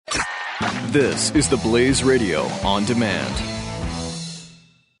This is the Blaze Radio on demand.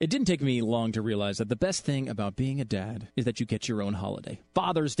 It didn't take me long to realize that the best thing about being a dad is that you get your own holiday,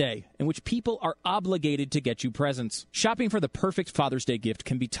 Father's Day, in which people are obligated to get you presents. Shopping for the perfect Father's Day gift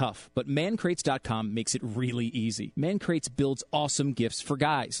can be tough, but mancrates.com makes it really easy. Mancrates builds awesome gifts for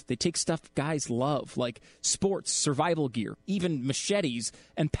guys. They take stuff guys love, like sports, survival gear, even machetes,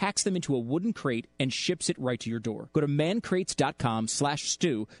 and packs them into a wooden crate and ships it right to your door. Go to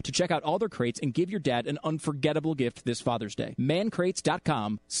mancrates.com/stew to check out all their crates and give your dad an unforgettable gift this Father's Day.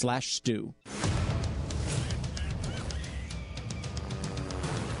 mancrates.com/stew.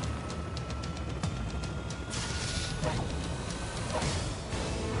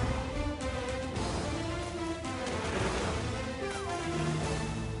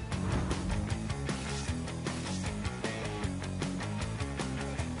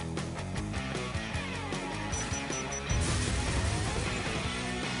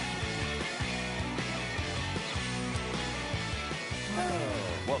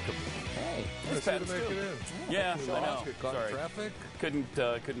 Welcome. Hey, It's nice Pat to make Stu. it in. Yeah, I know. Get caught in Sorry. traffic.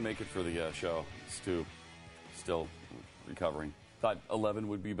 Couldn't make it for the show. Stu, still recovering. Thought 11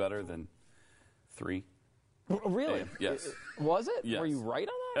 would be better than 3. Really? Yes. Was it? Yes. Were you right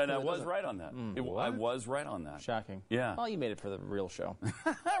on that? And I was right on that. I was right on that. Shocking. Yeah. Well, you made it for the real show.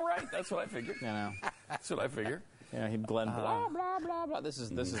 Right. That's what I figured. You know. That's what I figure. Yeah, he'd Glenn blah blah blah blah. This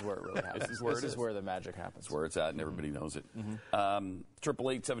is where it really happens. This is where the magic happens. That's where it's at, and everybody knows it.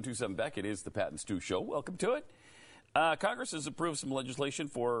 888-727-BECK. It is the Pat and Stu Show. Welcome to it. Congress has approved some legislation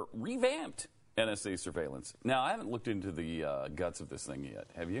for revamped NSA surveillance. Now, I haven't looked into the guts of this thing yet.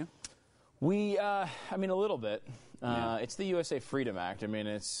 Have you? I mean, a little bit. Yeah. It's the USA Freedom Act. I mean,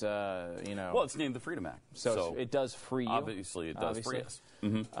 it's Well, it's named the Freedom Act. so it does free you. Obviously, it does free us.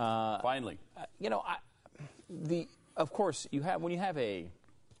 Finally. Of course, when you have a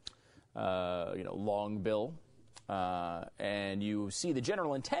long bill and you see the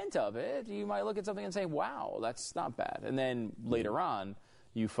general intent of it, you might look at something and say, "Wow, that's not bad." And then later on,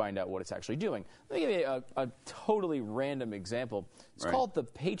 you find out what it's actually doing. Let me give you a totally random example. It's called the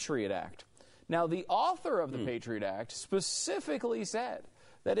Patriot Act. Now, the author of the Patriot Act specifically said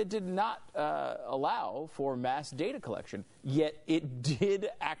that it did not allow for mass data collection, yet it did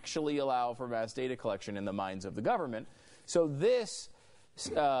actually allow for mass data collection in the minds of the government. So this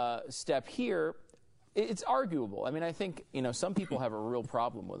step here, it's arguable. I mean, I think some people have a real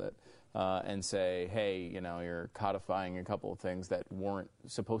problem with it and say, hey, you're codifying a couple of things that weren't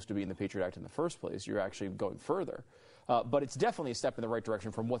supposed to be in the Patriot Act in the first place. You're actually going further. But it's definitely a step in the right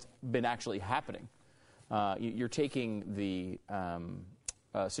direction from what's been actually happening. You're taking the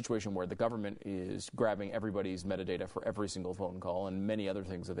situation where the government is grabbing everybody's metadata for every single phone call and many other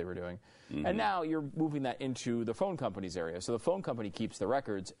things that they were doing. And now you're moving that into the phone company's area. So the phone company keeps the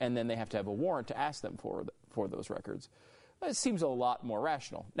records, and then they have to have a warrant to ask them for those records. It seems a lot more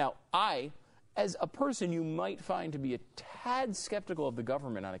rational. Now, I, as a person you might find to be a tad skeptical of the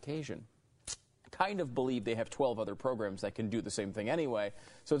government on occasion, kind of believe they have 12 other programs that can do the same thing anyway,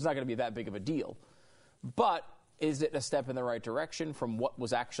 so it's not going to be that big of a deal. But is it a step in the right direction from what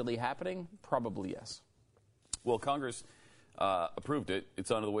was actually happening? Probably yes. Well, Congress approved it.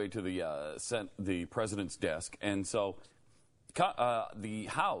 It's on the way to the president's desk. And so the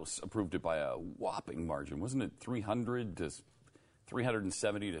House approved it by a whopping margin. Wasn't it 300 to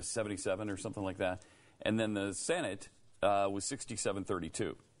 370 to 77 or something like that? And then the Senate was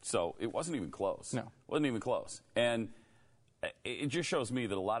 67-32. So it wasn't even close. No. Wasn't even close. And it just shows me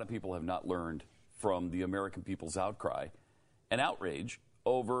that a lot of people have not learned from the American people's outcry and outrage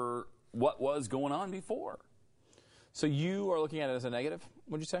over what was going on before. So you are looking at it as a negative,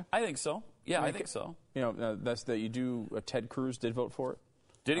 would you say? I think so. Yeah, I think so. That's that you do. Ted Cruz did vote for it.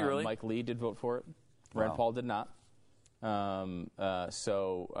 Did he really? Mike Lee did vote for it. Rand Wow. Paul did not. I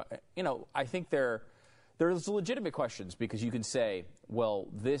think there's legitimate questions because you can say, well,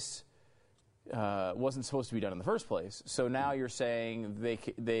 this wasn't supposed to be done in the first place. So now you're saying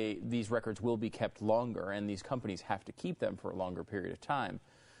these records will be kept longer, and these companies have to keep them for a longer period of time.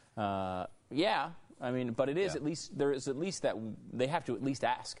 But it is at least there is at least that they have to at least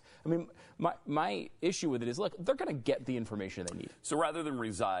ask. I mean, my issue with it is, look, they're going to get the information they need. So rather than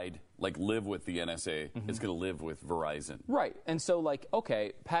live with the NSA, it's going to live with Verizon. Right. And so,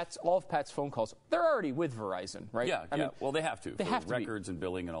 okay, all of Pat's phone calls, they're already with Verizon, right? Yeah, I mean, well, they have to. They for have to records and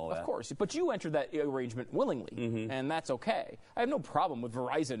billing and all that. Of course. But you entered that arrangement willingly, and that's okay. I have no problem with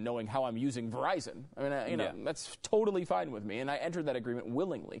Verizon knowing how I'm using Verizon. I mean, that's totally fine with me, and I entered that agreement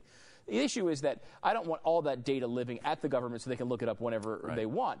willingly. The issue is that I don't want all that data living at the government so they can look it up whenever they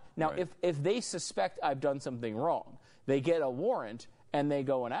want. Now, if they suspect I've done something wrong, they get a warrant, and they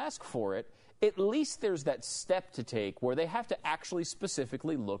go and ask for it, at least there's that step to take where they have to actually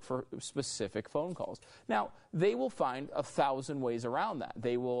specifically look for specific phone calls. Now, they will find 1,000 ways around that.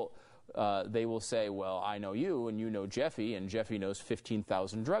 They will say, well, I know you, and you know Jeffy, and Jeffy knows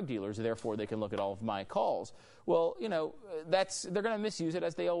 15,000 drug dealers, therefore they can look at all of my calls. Well, they're going to misuse it,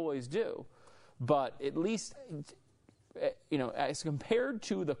 as they always do. But at least, as compared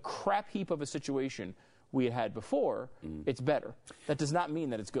to the crap heap of a situation we had before, it's better. That does not mean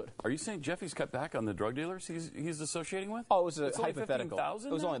that it's good. Are you saying Jeffy's cut back on the drug dealers he's associating with? Oh, it was it's hypothetical. That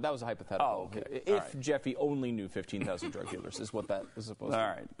was a hypothetical. Oh, okay. If Jeffy only knew 15,000 drug dealers is what that was supposed to be. All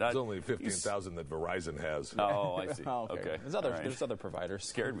right. There's only 15,000 that Verizon has. Oh, I see. Oh, okay. There's other providers.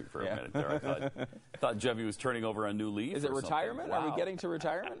 Scared me for a minute there. I thought Jeffy was turning over a new leaf. Is it retirement? Wow. Are we getting to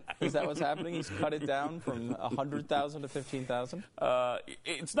retirement? Is that what's happening? He's cut it down from 100,000 to 15,000?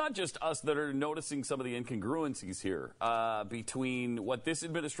 It's not just us that are noticing some of the incongruencies here between what this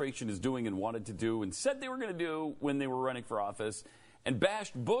administration is doing and wanted to do and said they were going to do when they were running for office and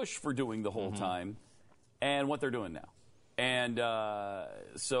bashed Bush for doing the whole time and what they're doing now. And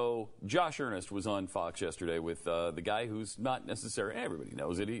so Josh Earnest was on Fox yesterday with the guy who's not necessarily, everybody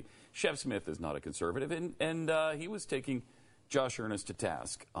knows it, Shep Smith is not a conservative, and he was taking Josh Earnest to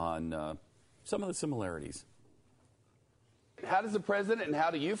task on some of the similarities. How does the president, and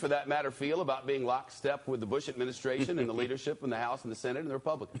how do you, for that matter, feel about being lockstep with the Bush administration and the leadership in the House and the Senate and the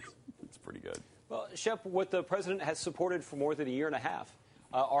Republicans? It's pretty good. Well, Shep, what the president has supported for more than a year and a half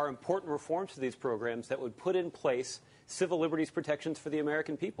are important reforms to these programs that would put in place civil liberties protections for the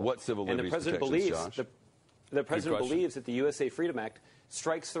American people. What civil liberties protections, Josh? The president believes that the USA Freedom Act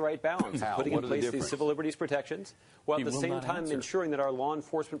strikes the right balance, putting in place these civil liberties protections, while at the same time ensuring that our law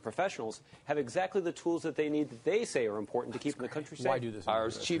enforcement professionals have exactly the tools that they need that they say are important to keep the country safe. Why do this? Our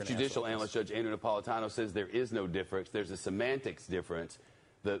chief judicial analyst, Judge Andrew Napolitano, says there is no difference. There's a semantics difference.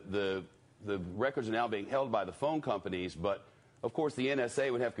 The records are now being held by the phone companies, but of course the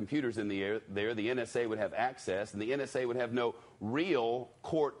NSA would have computers in the air there. The NSA would have access, and the NSA would have no real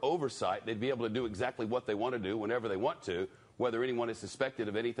court oversight. They'd be able to do exactly what they want to do whenever they want to, whether anyone is suspected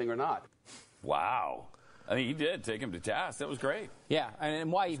of anything or not. Wow. I mean, he did take him to task. That was great. Yeah, and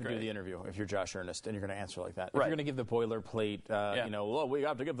why even do the interview if you're Josh Earnest and you're going to answer like that? If you're going to give the boilerplate, we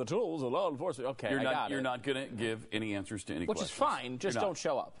have to give the tools of law enforcement. Okay, you're not going to give any answers to any questions. Which is fine. Just don't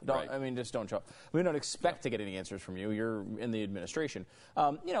show up. Just don't show up. We don't expect to get any answers from you. You're in the administration.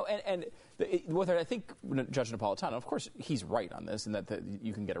 Whether I think Judge Napolitano, of course, he's right on this, and that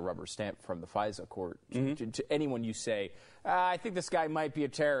you can get a rubber stamp from the FISA court to anyone you say, I think this guy might be a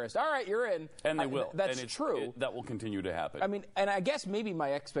terrorist. All right, you're in. And they will. That's true. That will continue to happen. I mean, and I guess maybe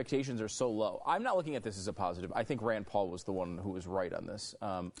my expectations are so low. I'm not looking at this as a positive. I think Rand Paul was the one who was right on this.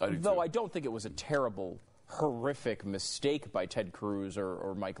 Though I don't think it was a terrible, horrific mistake by Ted Cruz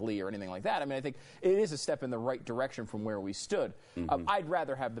or Mike Lee or anything like that. I mean, I think it is a step in the right direction from where we stood. I'd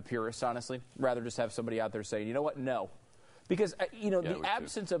rather have the purists, honestly. Rather just have somebody out there saying, you know what, no. Because, the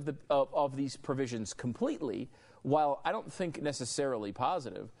absence of these provisions completely, while I don't think necessarily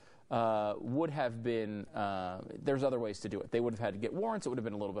positive, would have been, there's other ways to do it. They would have had to get warrants. It would have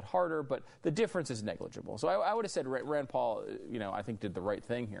been a little bit harder, but the difference is negligible. So I would have said Rand Paul, I think did the right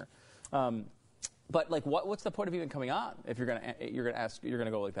thing here. But what's the point of even coming on if you're going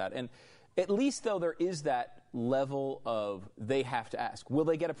to go like that? And at least though there is that level of they have to ask. Will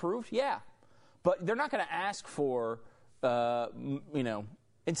they get approved? Yeah, but they're not going to ask for,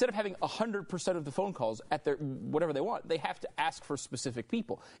 instead of having 100% of the phone calls at their whatever they want, they have to ask for specific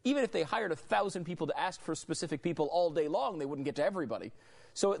people. Even if they hired 1,000 people to ask for specific people all day long, they wouldn't get to everybody.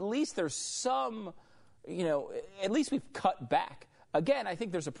 So at least there's some, at least we've cut back. Again, I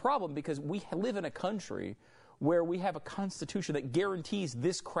think there's a problem because we live in a country where we have a constitution that guarantees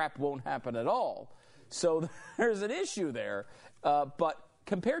this crap won't happen at all. So there's an issue there. But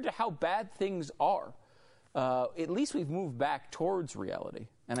compared to how bad things are, at least we've moved back towards reality.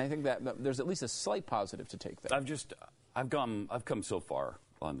 And I think that there's at least a slight positive to take there. I've come so far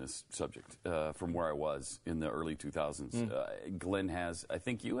on this subject from where I was in the early 2000s. Glenn has, I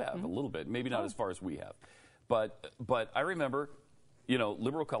think you have a little bit, maybe not as far as we have. But I remember,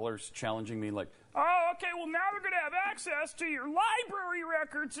 liberal colors challenging me like, oh, okay, well, now they're going to have access to your library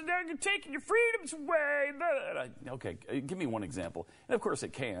records and they're taking your freedoms away. Okay, give me one example. And, of course,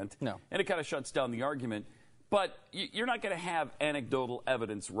 it can't. No. And it kind of shuts down the argument. But you're not going to have anecdotal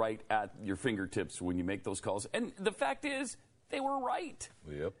evidence right at your fingertips when you make those calls. And the fact is, they were right.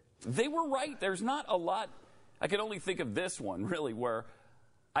 Yep. They were right. There's not a lot. I can only think of this one, really, where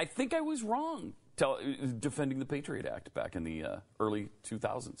I think I was wrong defending the Patriot Act back in the early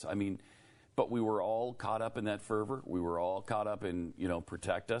 2000s. I mean, But we were all caught up in that fervor. We were all caught up in,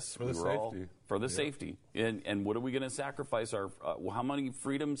 protect us. For the safety. For the safety. And what are we going to sacrifice? How many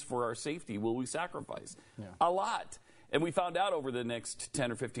freedoms for our safety will we sacrifice? Yeah. A lot. And we found out over the next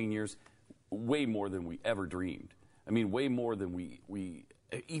 10 or 15 years, way more than we ever dreamed. I mean, way more than we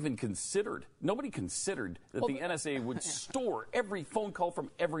even considered. Nobody considered that the NSA would store every phone call from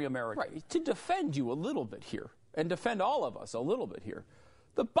every American. Right. To defend you a little bit here, and defend all of us a little bit here,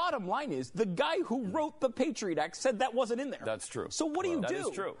 the bottom line is the guy who wrote the Patriot Act said that wasn't in there. That's true. So what do you do? That is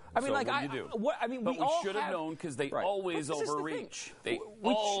true. I mean, so like, what do you do? But we should have known because they always overreach. They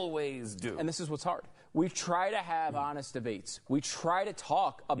always do. And this is what's hard. We try to have honest debates. We try to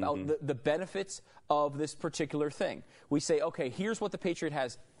talk about the benefits of this particular thing. We say, okay, here's what the Patriot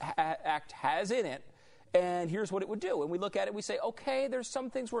Act has in it, and here's what it would do. And we look at it, we say, okay, there's some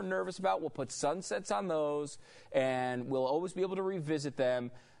things we're nervous about. We'll put sunsets on those, and we'll always be able to revisit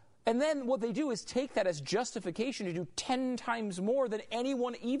them. And then what they do is take that as justification to do 10 times more than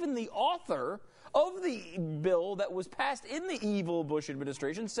anyone, even the author of the bill that was passed in the evil Bush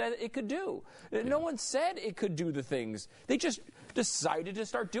administration, said it could do. Yeah. No one said it could do the things. They just decided to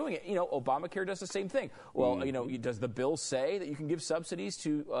start doing it. Obamacare does the same thing. Well, does the bill say that you can give subsidies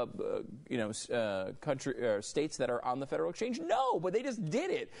to, states that are on the federal exchange? No, but they just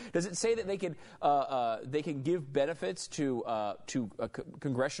did it. Does it say that they can give benefits to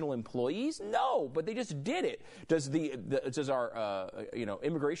congressional employees? No, but they just did it. Does our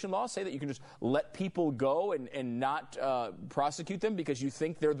immigration law say that you can just let people go and not prosecute them because you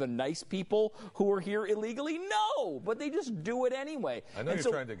think they're the nice people who are here illegally? No, but they just do it anyway. I know you're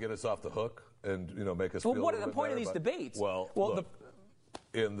trying to get us off the hook and make us feel. Well, what is the point of these debates? Look,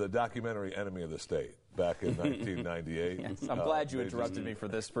 in the documentary "Enemy of the State" back in 1998, yes, I'm glad you interrupted me for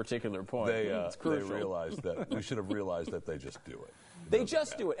this particular point. It's crucial. They realized that we should have realized that they just do it. They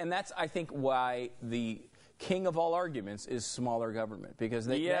just do it, and that's, I think, why the king of all arguments is smaller government, because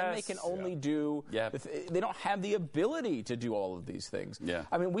then they can only do. They don't have the ability to do all of these things. Yeah.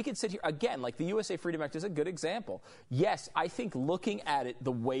 I mean, we could sit here again. Like the USA Freedom Act is a good example. Yes, I think looking at it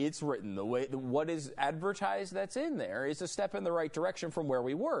the way it's written, what is advertised that's in there is a step in the right direction from where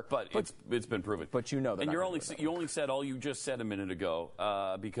we were. But it's been proven. But you only said all you just said a minute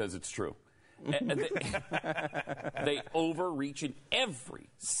ago because it's true. And they overreach in every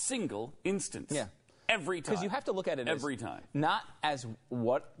single instance. Yeah. Every time. Because you have to look at it every time. Not as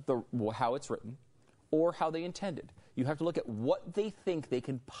how it's written or how they intended. You have to look at what they think they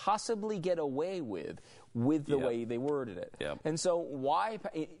can possibly get away with the way they worded it. Yep. And so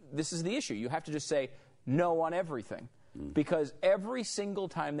this is the issue. You have to just say no on everything. Because every single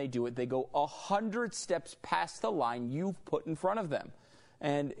time they do it, they go 100 steps past the line you've put in front of them.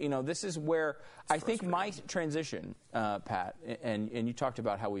 And, this is where I think my transition, Pat, and you talked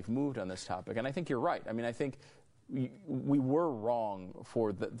about how we've moved on this topic, and I think you're right. I mean, I think we were wrong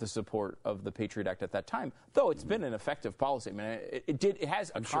for the support of the Patriot Act at that time, though it's been an effective policy. I mean, it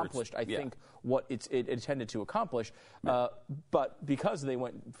has accomplished, I think, what it intended to accomplish, but because they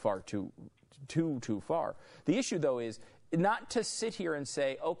went far too far. The issue, though, is not to sit here and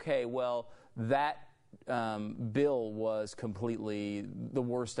say, okay, well, that bill was completely the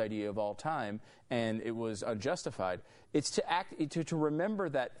worst idea of all time and it was unjustified. It's to remember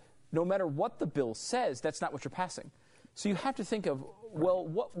that no matter what the bill says, that's not what you're passing. So you have to think of, well,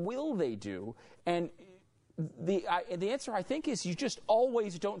 what will they do? And the answer, I think, is you just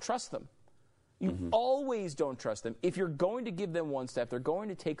always don't trust them. You always don't trust them. If you're going to give them one step, they're going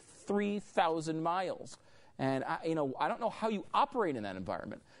to take 3,000 miles. And I don't know how you operate in that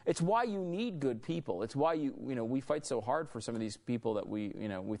environment. It's why you need good people. It's why we fight so hard for some of these people that we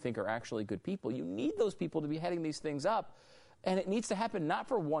think are actually good people. You need those people to be heading these things up, and it needs to happen not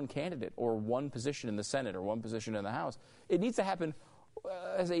for one candidate or one position in the Senate or one position in the House. It needs to happen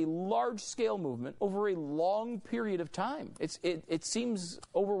as a large-scale movement over a long period of time. It seems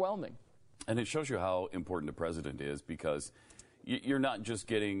overwhelming, and it shows you how important the president is, because you're not just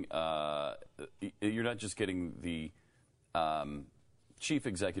getting the chief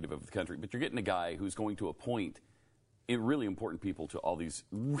executive of the country, but you're getting a guy who's going to appoint really important people to all these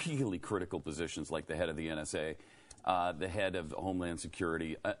really critical positions, like the head of the NSA, the head of Homeland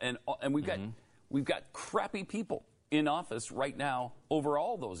Security, and we've got crappy people in office right now over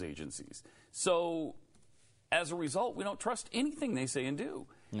all those agencies. So as a result, we don't trust anything they say and do.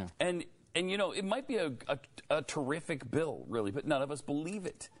 Yeah. And it might be a terrific bill, really, but none of us believe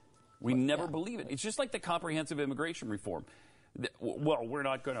it. We never believe it. It's just like the comprehensive immigration reform. Well, we're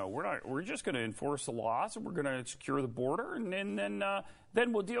just going to enforce the laws, and we're going to secure the border, and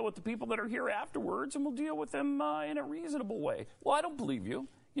then we'll deal with the people that are here afterwards, and we'll deal with them in a reasonable way. Well, I don't believe you.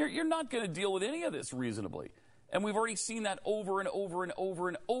 You're not going to deal with any of this reasonably. And we've already seen that over and over and over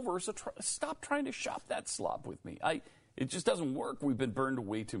and over, so stop trying to shop that slop with me. It just doesn't work. We've been burned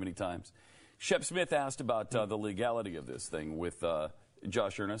way too many times. Shep Smith asked about the legality of this thing with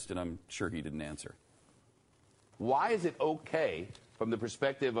Josh Earnest, and I'm sure he didn't answer. Why is it okay, from the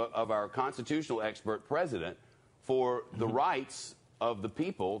perspective of our constitutional expert president, for the rights of the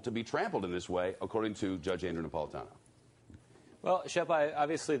people to be trampled in this way, according to Judge Andrew Napolitano? Well, Shep,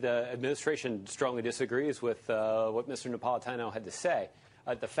 obviously the administration strongly disagrees with what Mr. Napolitano had to say.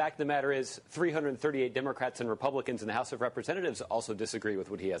 The fact of the matter is 338 Democrats and Republicans in the House of Representatives also disagree with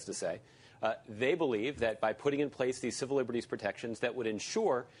what he has to say. They believe that by putting in place these civil liberties protections that would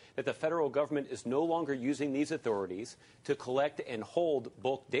ensure that the federal government is no longer using these authorities to collect and hold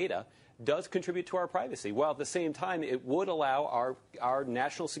bulk data does contribute to our privacy, while at the same time it would allow our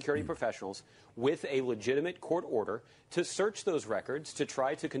national security professionals with a legitimate court order to search those records to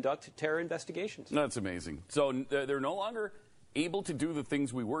try to conduct terror investigations. That's amazing. So they're no longer able to do the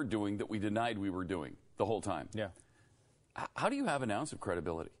things we were doing that we denied we were doing the whole time. Yeah. How do you have an ounce of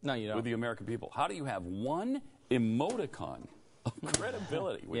credibility you don't. with the American people? How do you have one emoticon of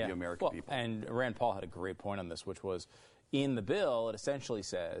credibility with the American people? And Rand Paul had a great point on this, which was in the bill, it essentially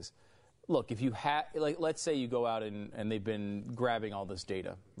says, look, if you have, like, let's say you go out and they've been grabbing all this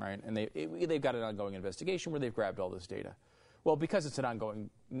data, right? And they've got an ongoing investigation where they've grabbed all this data. Well, because it's an ongoing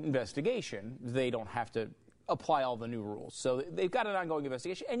investigation, they don't have to apply all the new rules. So they've got an ongoing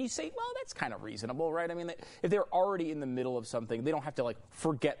investigation, and you say, well, that's kind of reasonable, right? I mean, if they're already in the middle of something, they don't have to, like,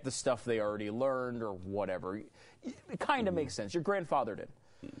 forget the stuff they already learned or whatever. It kind of makes sense. Your grandfather did.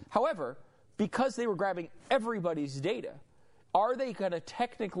 However, because they were grabbing everybody's data, are they going to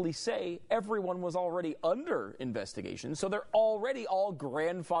technically say everyone was already under investigation, so they're already all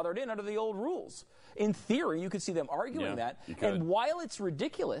grandfathered in under the old rules? In theory, you could see them arguing that. And while it's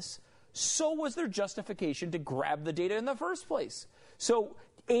ridiculous, so was their justification to grab the data in the first place. So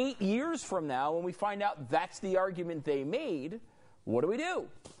 8 years from now, when we find out that's the argument they made, what do?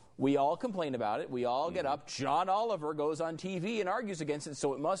 We all complain about it. We all get up. John Oliver goes on TV and argues against it,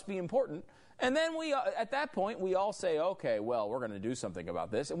 so it must be important. And then at that point, we all say, okay, well, we're going to do something about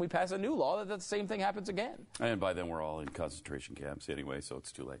this, and we pass a new law that the same thing happens again. And by then, we're all in concentration camps anyway, so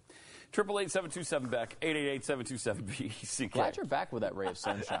it's too late. 888-727-BECK, 888-727-BECK. Glad you're back with that ray of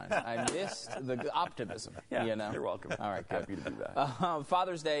sunshine. I missed the optimism. Yeah, you know? You're welcome. All right, good. Happy to be back.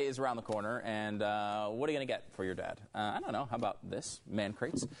 Father's Day is around the corner, and what are you going to get for your dad? I don't know. How about this? Man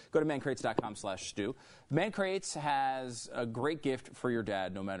Crates. Go to mancrates.com/stew. Man Crates has a great gift for your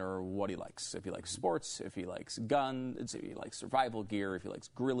dad, no matter what he likes. If he likes sports, if he likes guns, if he likes survival gear, if he likes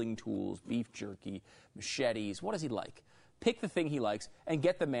grilling tools, beef jerky, machetes, what does he like? Pick the thing he likes and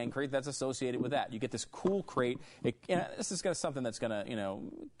get the Man Crate that's associated with that. You get this cool crate. This is something that's going to,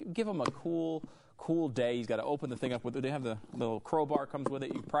 give him a cool day. He's got to open the thing up with it. They have the little crowbar comes with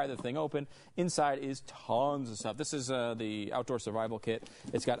it. You pry the thing open. Inside is tons of stuff. This is the outdoor survival kit.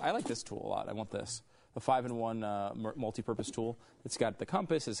 I like this tool a lot. I want this. A 5-in-1 multi-purpose tool. It's got the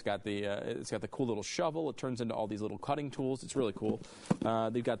compass. It's got the cool little shovel. It turns into all these little cutting tools. It's really cool.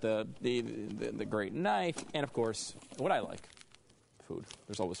 They've got the great knife, and of course, what I like, food.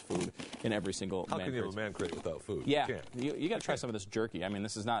 There's always food in every single. How can you have a Man Crate without food? Yeah, you got to try some of this jerky. I mean,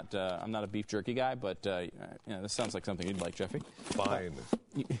 this is not. I'm not a beef jerky guy, but this sounds like something you'd like, Jeffy. Fine.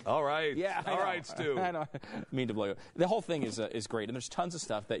 All right. Yeah. All right, Stu. I don't mean to blow you. The whole thing is great, and there's tons of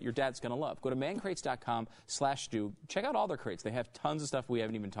stuff that your dad's going to love. Go to mancrates.com/stew. Check out all their crates. They have tons of stuff we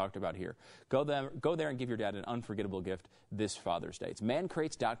haven't even talked about here. Go there and give your dad an unforgettable gift this Father's Day. It's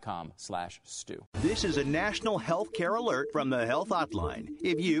mancrates.com/stew. This is a national health care alert from the Health Hotline.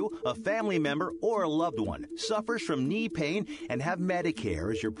 If you, a family member, or a loved one suffers from knee pain and have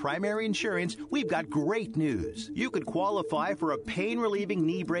Medicare as your primary insurance, we've got great news. You could qualify for a pain-relieving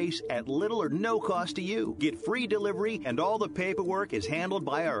knee brace at little or no cost to you. Get free delivery, and all the paperwork is handled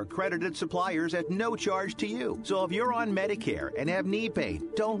by our accredited suppliers at no charge to you. So if you're on Medicare and have knee pain,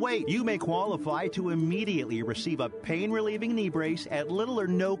 don't wait. You may qualify to immediately receive a pain-relieving knee brace at little or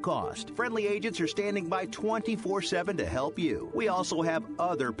no cost. Friendly agents are standing by 24/7 to help you. We also have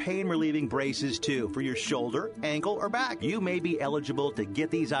other pain-relieving braces, too, for your shoulder, ankle, or back. You may be eligible to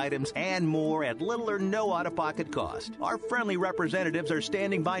get these items and more at little or no out-of-pocket cost. Our friendly representatives are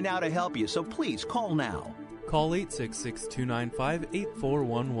standing by now to help you, so please call now. Call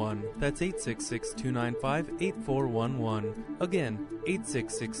 866-295-8411. That's 866-295-8411. Again,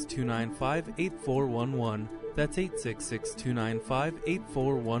 866-295-8411. That's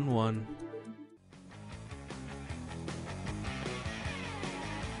 866-295-8411.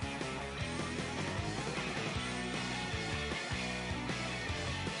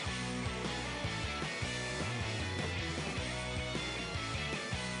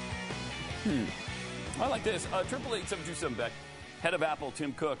 I like this. 888-727-BECK. Head of Apple,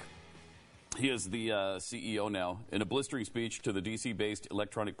 Tim Cook. He is the CEO now. In a blistering speech to the D.C.-based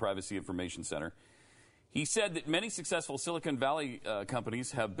Electronic Privacy Information Center, he said that many successful Silicon Valley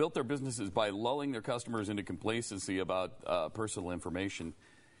companies have built their businesses by lulling their customers into complacency about personal information.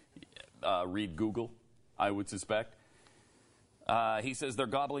 Read Google, I would suspect. He says they're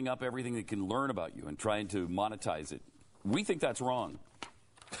gobbling up everything they can learn about you and trying to monetize it. We think that's wrong.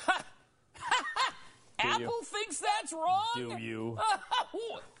 Apple thinks that's wrong? Do you?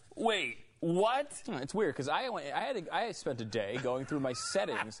 Wait, what? It's weird because I spent a day going through my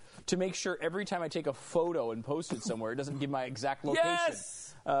settings to make sure every time I take a photo and post it somewhere, it doesn't give my exact location.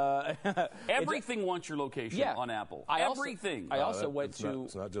 Yes! Everything wants your location on Apple. Everything. I also went to...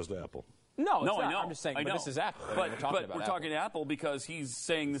 It's not just Apple. No, it's not. I know. I'm just saying, but this is Apple. But we're talking Apple because he's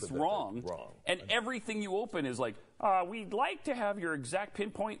saying this is wrong. And everything you open is like, we'd like to have your exact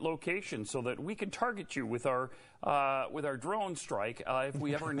pinpoint location so that we can target you with our drone strike if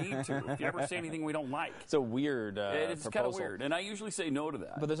we ever need to. If you ever say anything we don't like. It's a weird It's kind of weird, and I usually say no to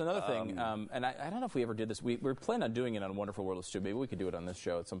that. But there's another thing, and I don't know if we ever did this. We're planning on doing it on Wonderful World of Stu. Maybe we could do it on this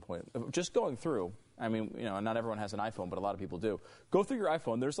show at some point. Just going through. I mean, not everyone has an iPhone, but a lot of people do. Go through your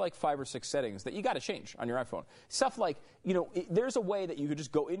iPhone. There's like 5 or 6 settings that you got to change on your iPhone. Stuff like, there's a way that you could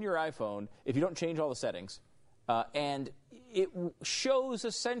just go in your iPhone if you don't change all the settings, and it shows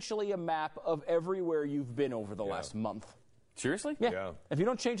essentially a map of everywhere you've been over the last month. Seriously? Yeah. If you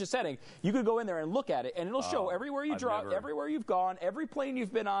don't change the setting, you could go in there and look at it, and it'll show everywhere you drop, everywhere you've gone, every plane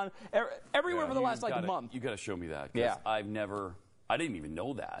you've been on, everywhere for the last month. You got to show me that. Yeah. I didn't even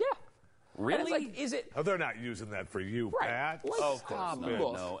know that. Yeah. Really? Is it? Oh, they're not using that for you, Pat. Of course not.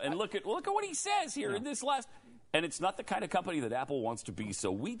 No. And look at what he says here in this last. And it's not the kind of company that Apple wants to be. So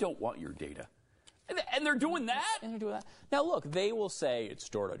we don't want your data. And they're doing that? And they're doing that. Now, look, they will say it's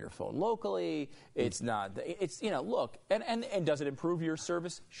stored on your phone locally. It's not. It's, look. And does it improve your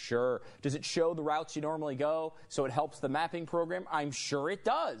service? Sure. Does it show the routes you normally go so it helps the mapping program? I'm sure it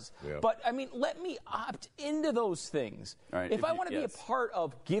does. Yeah. But, let me opt into those things. Right, if I want to be a part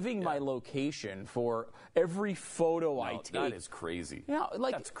of giving my location for every photo I take. That is crazy.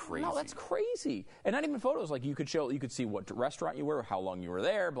 That's crazy. No, that's crazy. And not even photos. Like, you could see what restaurant you were, how long you were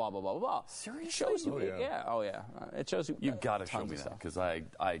there, blah, blah, blah, blah. Seriously? It shows you. It shows you. You got to show me that because I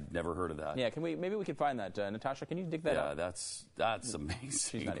never heard of that. Yeah, maybe we can find that. Natasha, can you dig that up? Yeah, that's amazing.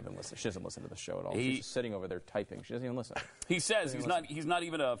 She's not even listening. She doesn't listen to the show at all. She's just sitting over there typing. She doesn't even listen. He says he's not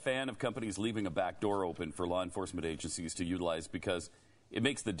even a fan of companies leaving a back door open for law enforcement agencies to utilize because it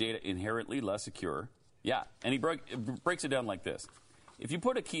makes the data inherently less secure. Yeah, and he breaks it down like this. If you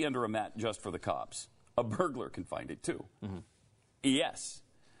put a key under a mat just for the cops, a burglar can find it too. Mm-hmm. Yes.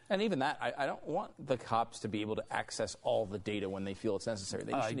 And even that, I don't want the cops to be able to access all the data when they feel it's necessary.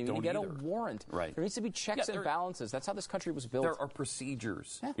 They shouldn't even get a warrant. Right. There needs to be checks and balances. That's how this country was built. There are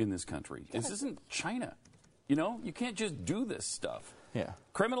procedures in this country. This isn't China. You can't just do this stuff. Yeah.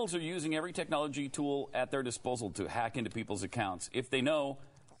 Criminals are using every technology tool at their disposal to hack into people's accounts. If they know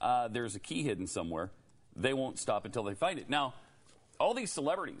there's a key hidden somewhere, they won't stop until they find it. Now, all these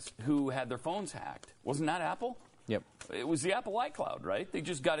celebrities who had their phones hacked, wasn't that Apple? Yep. It was the Apple iCloud, right? They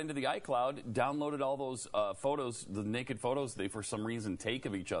just got into the iCloud, downloaded all those photos, the naked photos they, for some reason, take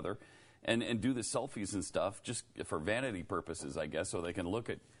of each other and do the selfies and stuff just for vanity purposes, I guess, so they can look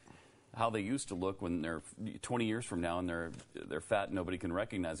at how they used to look when they're 20 years from now and they're fat and nobody can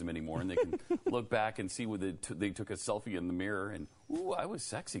recognize them anymore. And they can look back and see whether they took a selfie in the mirror and, ooh, I was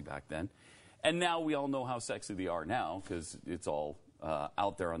sexy back then. And now we all know how sexy they are now because it's all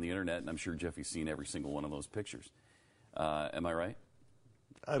out there on the internet, and I'm sure Jeffy's seen every single one of those pictures. Am I right?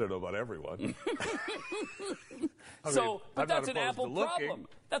 I don't know about everyone. But that's an Apple problem.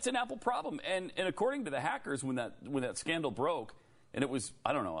 That's an Apple problem. And according to the hackers, when that scandal broke, and it was,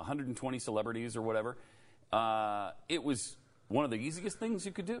 I don't know, 120 celebrities or whatever, it was one of the easiest things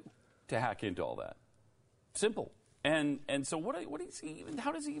you could do to hack into all that. Simple. And so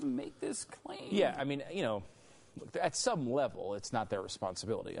how does he even make this claim? Yeah, at some level, it's not their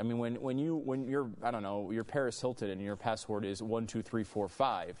responsibility. I mean, when you're I don't know, you're Paris Hilton and your password is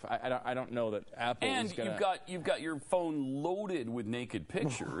 12345. I don't know that Apple is going to. And you've got your phone loaded with naked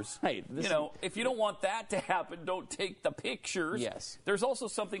pictures. Right. If you don't want that to happen, don't take the pictures. Yes. There's also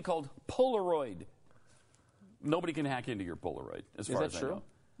something called Polaroid. Nobody can hack into your Polaroid, as far as I know. Is that true?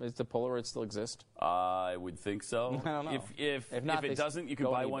 Does the Polaroid still exist? I would think so. I don't know. If it doesn't, you can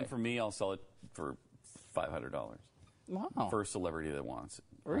buy one from me. I'll sell it for $500. Wow. First celebrity that wants it.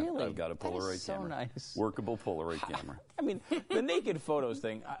 Really? I've got a Polaroid camera. Nice. Workable Polaroid camera. I mean, the naked photos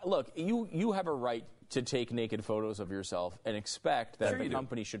thing. Look, you have a right to take naked photos of yourself and expect that the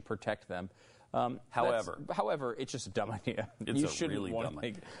company should protect them. However, it's just a dumb idea. It's a really dumb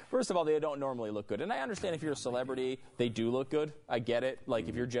idea. First of all, they don't normally look good, and I understand if you're a celebrity, they do look good. I get it. Like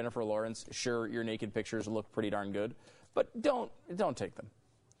if you're Jennifer Lawrence, sure, your naked pictures look pretty darn good, but don't take them.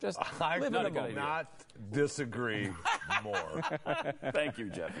 Just live in the moment. Not disagree more. Thank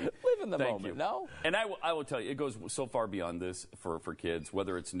you, Jeffy. Live in the moment. No. And I will tell you, it goes so far beyond this for kids,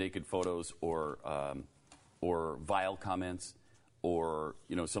 whether it's naked photos or vile comments, or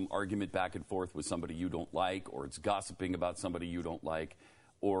some argument back and forth with somebody you don't like, or it's gossiping about somebody you don't like,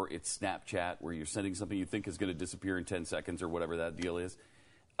 or it's Snapchat where you're sending something you think is going to disappear in 10 seconds or whatever that deal is.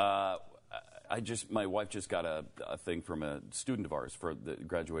 My wife just got a thing from a student of ours that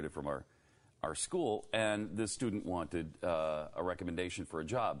graduated from our school, and this student wanted a recommendation for a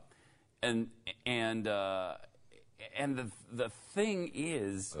job, and the thing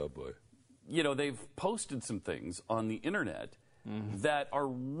is, oh boy, they've posted some things on the internet that are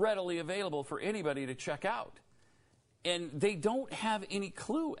readily available for anybody to check out, and they don't have any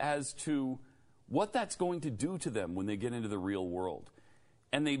clue as to what that's going to do to them when they get into the real world.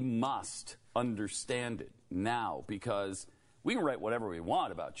 And they must understand it now, because we can write whatever we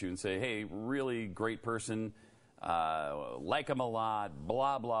want about you and say, hey, really great person, like them a lot,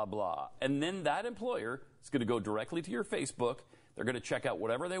 blah, blah, blah. And then that employer is going to go directly to your Facebook. They're going to check out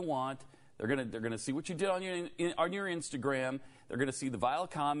whatever they want. They're going to see what you did on your Instagram. They're going to see the vile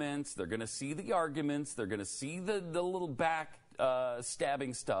comments. They're going to see the arguments. They're going to see the little back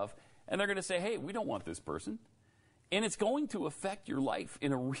stabbing stuff. And they're going to say, hey, we don't want this person. And it's going to affect your life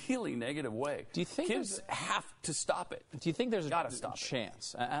in a really negative way. Do you think kids have to stop it? Do you think there's a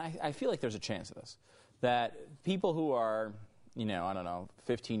chance? I feel like there's a chance of this. That people who are,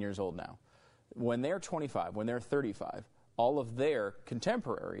 15 years old now, when they're 25, when they're 35, all of their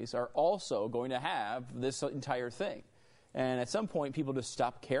contemporaries are also going to have this entire thing. And at some point, people just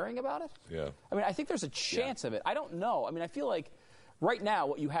stop caring about it? Yeah. I mean, I think there's a chance of it. I don't know. I mean, I feel like right now,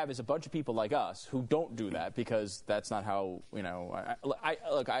 what you have is a bunch of people like us who don't do that because that's not how, I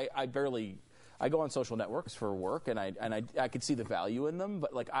go on social networks for work, and I could see the value in them,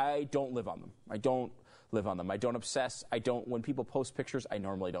 but I don't live on them. I don't obsess. When people post pictures, I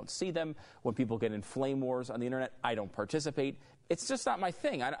normally don't see them. When people get in flame wars on the internet, I don't participate. It's just not my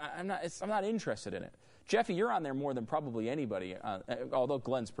thing. I'm not interested in it. Jeffy, you're on there more than probably anybody, although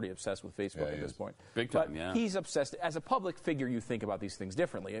Glenn's pretty obsessed with Facebook at this point. Big time, yeah. He's obsessed. As a public figure, you think about these things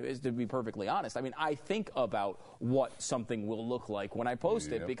differently, to be perfectly honest. I mean, I think about what something will look like when I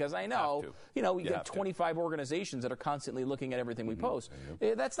post it, because I know, we get 25 organizations that are constantly looking at everything we post.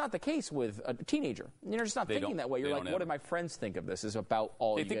 That's not the case with a teenager. You're just not thinking that way. You're like, what do my friends think of this? Is about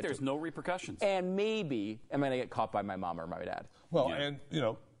all you get. They think there's no repercussions. And maybe I'm going to get caught by my mom or my dad. Well, and,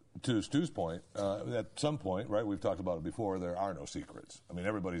 to Stu's point, at some point, right, we've talked about it before, there are no secrets. I mean,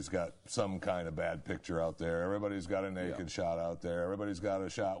 everybody's got some kind of bad picture out there. Everybody's got a naked shot out there. Everybody's got a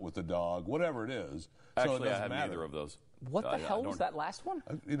shot with the dog, whatever it is. Actually, so it doesn't I have matter. neither of those. What the hell was that last one?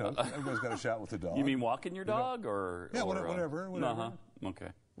 Everybody's got a shot with the dog. You mean walking your dog? Yeah, whatever. Uh-huh. Okay.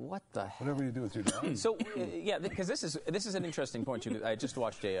 What the hell? Whatever you do with your dog. So, because this is an interesting point, too. I just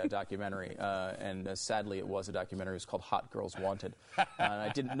watched a documentary, and sadly it was a documentary. It's called Hot Girls Wanted. And I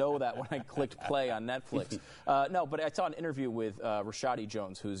didn't know that when I clicked play on Netflix. No, but I saw an interview with Rashadi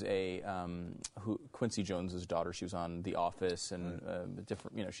Jones, who's Quincy Jones's daughter. She was on The Office and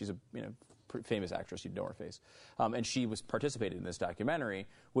different, she's a, famous actress. You'd know her face. And she was participating in this documentary,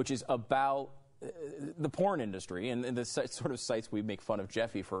 which is about the porn industry and the sort of sites we make fun of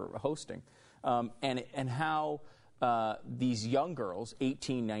Jeffy for hosting, and how these young girls,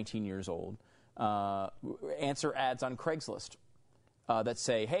 18, 19 years old, answer ads on Craigslist that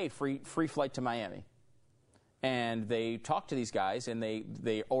say, "Hey, free flight to Miami," and they talk to these guys, and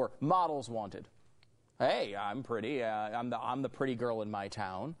or models wanted. Hey, I'm pretty. I'm the pretty girl in my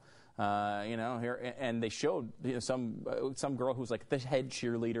town. Here, and they showed some girl who's like the head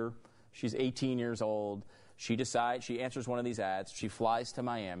cheerleader. She's 18 years old. She answers one of these ads. She flies to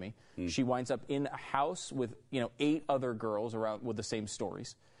Miami. She winds up in a house with 8 other girls around with the same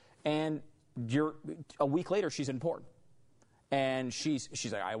stories. And a week later, she's in porn. And she's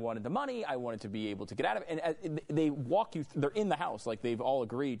like, I wanted the money. I wanted to be able to get out of it. And they walk you. They're in the house, like they've all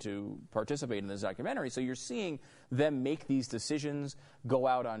agreed to participate in this documentary. So you're seeing them make these decisions, go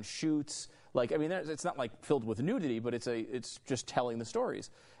out on shoots. It's not like filled with nudity, but it's just telling the stories.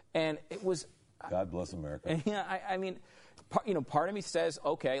 And it was. God bless America. And, part of me says,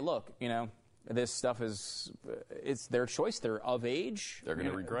 okay, look, this stuff it's their choice. They're of age. They're going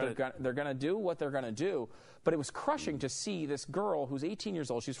to regret it. They're going to do what they're going to do. But it was crushing to see this girl who's 18 years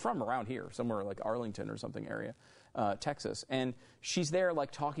old. She's from around here, somewhere like Arlington or something area, Texas. And she's there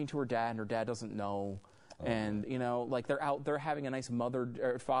like talking to her dad, and her dad doesn't know. And, you know, like they're having a nice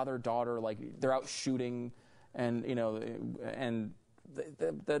father-daughter, like they're out shooting, and, you know, and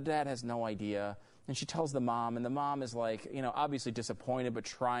the dad has no idea. And she tells the mom, and the mom is like, you know, obviously disappointed, but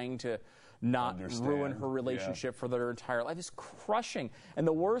trying to not ruin her relationship for their entire life. It's crushing. And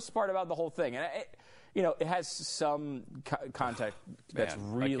the worst part about the whole thing, and it has some context that's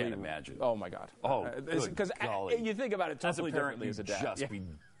really. I can't imagine. Oh my God. Oh, because you think about it totally differently as a dad. Just be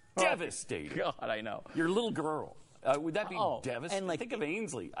devastated. God, I know. Your little girl. Would that be devastating? And like, think of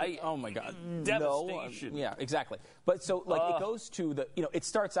Ainsley. Oh my God, devastation. Yeah, exactly. But so like it goes to the, you know, it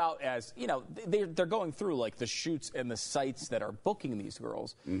starts out as, you know, they're going through like the shoots and the sites that are booking these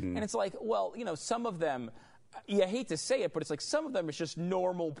girls, and it's like, well, you know, some of them. You hate to say it, but it's like some of them it's just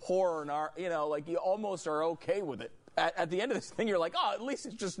normal porn. You know, like you almost are okay with it. At the end of this thing, you're like, oh, at least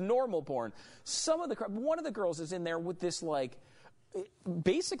it's just normal porn. One of the girls is in there with this like.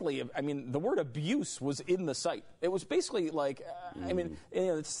 Basically, I mean, the word abuse was in the site. It was basically like, I mean, you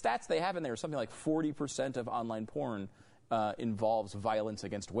know, the stats they have in there, something like 40% of online porn involves violence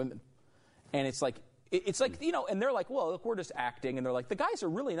against women. And it's like, you know, and they're like, well, look, we're just acting. And they're like, the guys are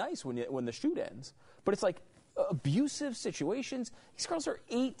really nice when the shoot ends. But it's like abusive situations. These girls are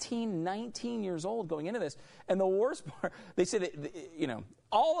 18, 19 years old going into this. And the worst part, they say that, you know,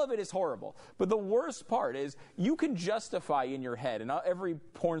 all of it is horrible. But the worst part is you can justify in your head, and every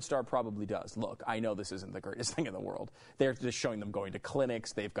porn star probably does, look, I know this isn't the greatest thing in the world. They're just showing them going to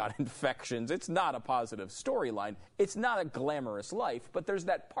clinics. They've got infections. It's not a positive storyline. It's not a glamorous life. But there's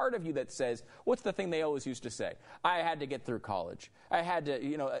that part of you that says, what's the thing they always used to say? I had to get through college. I had to,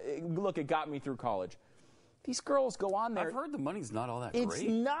 you know, look, it got me through college. These girls go on there. I've heard the money's not all that great. It's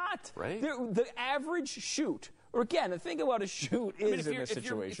not. Right? The average shoot, or again, the thing about a shoot is in this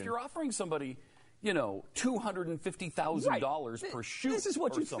situation. If you're offering somebody, you know, $250,000 per shoot, this is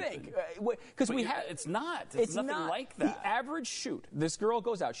what you think. Because it's not. It's nothing like that. The average shoot. This girl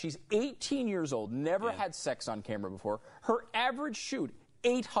goes out. She's 18 years old. Never had sex on camera before. Her average shoot,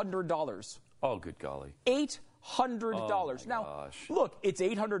 $800. Oh, good golly. $800. Oh, now, look, it's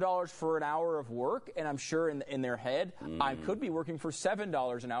 $800 for an hour of work, and I'm sure in their head, I could be working for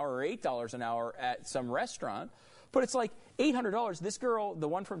 $7 an hour or $8 an hour at some restaurant. But it's like $800. This girl, the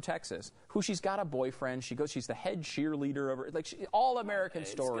one from Texas, who she's got a boyfriend. She's the head cheerleader of her, like all American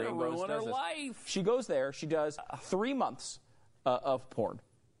story. It's gonna ruin her life. She goes there. She does 3 months of porn.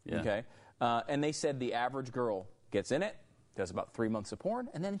 Yeah. Okay, and they said the average girl gets in it, does about 3 months of porn,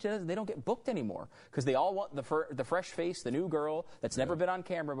 and then they don't get booked anymore because they all want the fresh face, the new girl that's never been on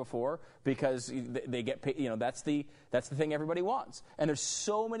camera before, because they get paid, you know, that's the thing everybody wants. And there's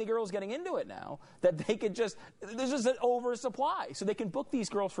so many girls getting into it now that they could there's just an oversupply, so they can book these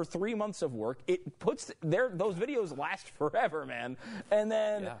girls for 3 months of work. Those videos last forever, man, and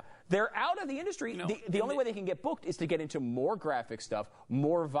then. Yeah. They're out of the industry. You know, the only way they can get booked is to get into more graphic stuff,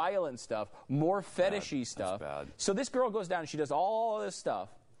 more violent stuff, more fetishy stuff. That's bad. So this girl goes down and she does all this stuff.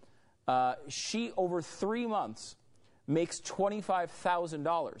 She, over 3 months, makes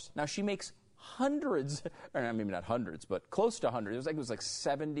 $25,000. Now, she makes hundreds, or maybe not hundreds, but close to hundreds. It was like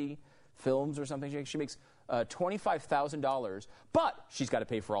 70 films or something. She makes $25,000, but she's got to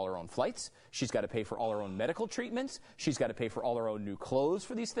pay for all her own flights. She's got to pay for all her own medical treatments. She's got to pay for all her own new clothes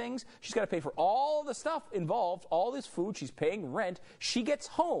for these things. She's got to pay for all the stuff involved, all this food. She's paying rent. She gets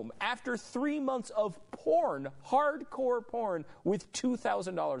home after 3 months of porn, hardcore porn, with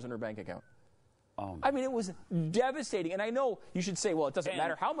 $2,000 in her bank account. I mean, it was devastating. And I know you should say, well, it doesn't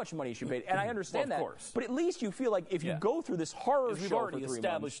matter how much money she paid. And I understand that. Of course. But at least you feel like if you go through this horror show we've already for 3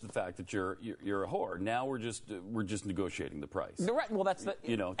 established months, the fact that you're a whore. Now we're just negotiating the price. Right. Well, that's the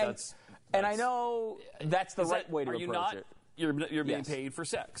that's and I know that's the right way to approach it. You're being paid for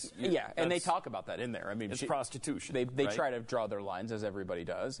sex. And they talk about that in there. I mean, it's prostitution. They try to draw their lines, as everybody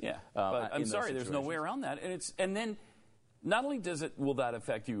does. Yeah. But I'm sorry, there's no way around that. And then. Not only will that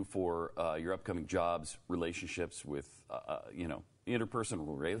affect you for your upcoming jobs, relationships with,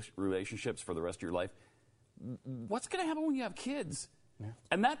 interpersonal relationships for the rest of your life, what's going to happen when you have kids? Yeah.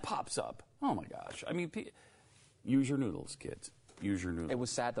 And that pops up. Oh, my gosh. I mean, use your noodles, kids. Use your noodles. It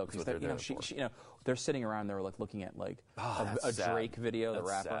was sad, though, because they're sitting around, they're like looking at a Drake video, the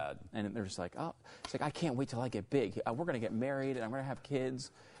rapper. Sad. And they're just like, oh, it's like, I can't wait till I get big. We're going to get married, and I'm going to have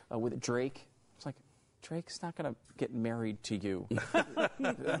kids with Drake. It's like, Drake's not going to get married to you.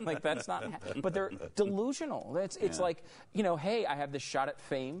 Like, that's not. But they're delusional. It's like, hey, I have this shot at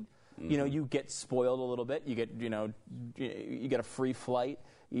fame. You know, you get spoiled a little bit. You get, you get a free flight.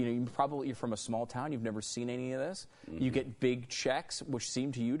 You're from a small town. You've never seen any of this. You get big checks, which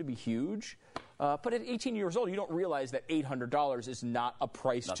seem to you to be huge. But at 18 years old, you don't realize that $800 is not a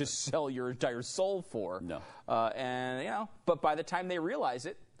price to sell your entire soul for. No. But by the time they realize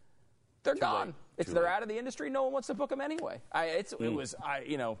it, they're gone. They're out of the industry. No one wants to book them anyway. You want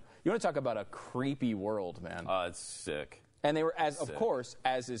to talk about a creepy world, man. It's sick. And they were, of course,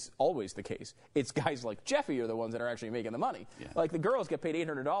 as is always the case, it's guys like Jeffy are the ones that are actually making the money. Yeah. Like the girls get paid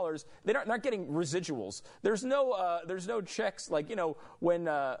 $800, they're not getting residuals. There's no checks like when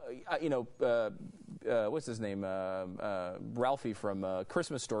what's his name, Ralphie from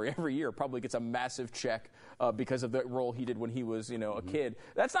Christmas Story every year probably gets a massive check because of the role he did when he was a kid.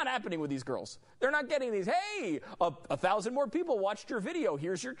 That's not happening with these girls. They're not getting these. Hey, 1,000 more people watched your video.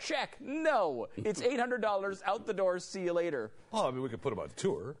 Here's your check. No, it's $800 out the door. See you later. Well, I mean, we could put them on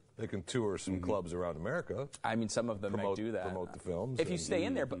tour. They can tour some clubs around America. I mean, some of them might do that. Promote the films. If you stay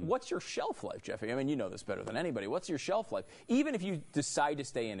in there. But what's your shelf life, Jeffy? I mean, you know this better than anybody. What's your shelf life? Even if you decide to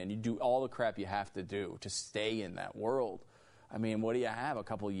stay in and you do all the crap you have to do to stay in that world, I mean, what do you have, a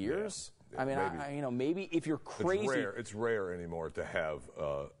couple years? Yeah, I mean, maybe if you're crazy. It's rare anymore to have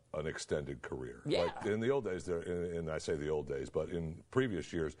an extended career. Yeah. Like in the old days, and I say the old days, but in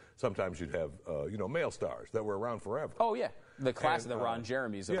previous years, sometimes you'd have, male stars that were around forever. Oh, yeah. The class of the Ron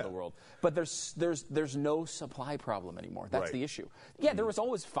Jeremys of the world. But there's no supply problem anymore. That's the issue. Yeah, there was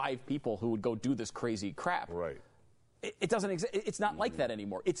always 5 people who would go do this crazy crap. Right. It doesn't exist. It's not like that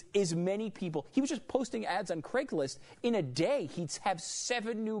anymore. It's as many people. He was just posting ads on Craigslist. In a day, he'd have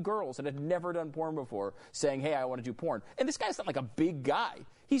 7 new girls that had never done porn before saying, hey, I want to do porn. And this guy's not like a big guy.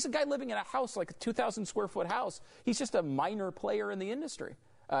 He's a guy living in a house, like a 2,000 square foot house. He's just a minor player in the industry.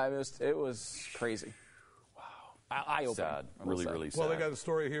 It was crazy. Wow. Eye-opening. Sad. Really sad. Well, they got a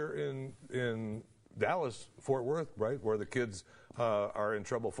story here in Dallas, Fort Worth, right, where the kids are in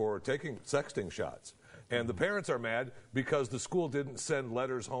trouble for taking sexting shots. And the parents are mad because the school didn't send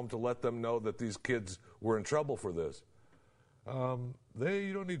letters home to let them know that these kids were in trouble for this.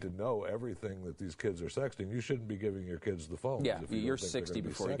 You don't need to know everything that these kids are sexting. You shouldn't be giving your kids the phone. Yeah, you're 60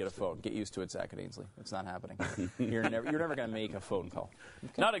 before you get a phone. Get used to it, Zach and Ainsley. It's not happening. You're never going to make a phone call.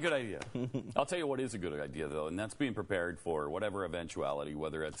 Okay. Not a good idea. I'll tell you what is a good idea, though, and that's being prepared for whatever eventuality,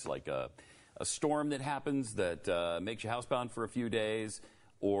 whether it's like a storm that happens that makes you housebound for a few days,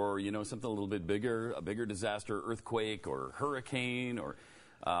 or, something a little bit bigger, a bigger disaster, earthquake or hurricane, or,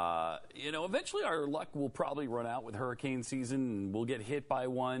 eventually our luck will probably run out with hurricane season and we'll get hit by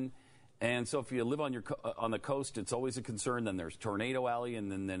one. And so if you live on on the coast, it's always a concern. Then there's Tornado Alley,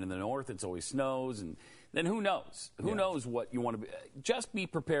 and then in the north, it's always snows. And then who knows? Who knows what you want to be? Just be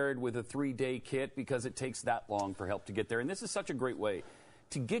prepared with a 3-day kit because it takes that long for help to get there. And this is such a great way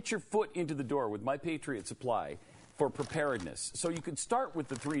to get your foot into the door with My Patriot Supply for preparedness. So you could start with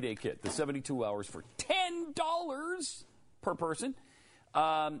the 3-day kit, the 72 hours for $10 per person.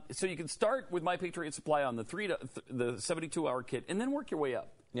 So you can start with My Patriot Supply on the 72-hour kit and then work your way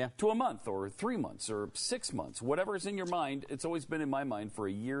up to a month or 3 months or 6 months, whatever is in your mind. It's always been in my mind for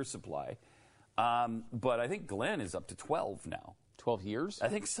a year's supply. But I think Glenn is up to 12 now. 12 years? I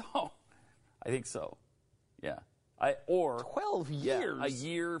think so. Yeah. 12 years? Yeah, a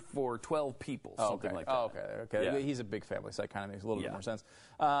year for 12 people, something like that. Oh, okay. Yeah. He's a big family, so that kind of makes a little bit more sense.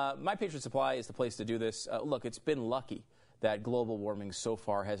 My Patriot Supply is the place to do this. Look, it's been lucky that global warming so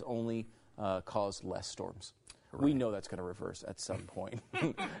far has only caused less storms. Right. We know that's going to reverse at some point.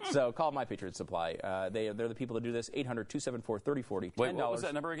 So call My Patriot Supply. They're the people that do this. 800-274-3040. Wait, what was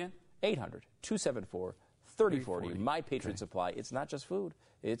that number again? 800-274-3040. My Patriot Supply. It's not just food.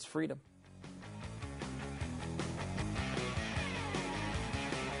 It's freedom.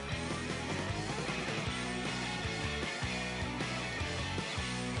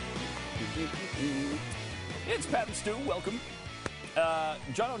 It's Pat and Stu. Welcome.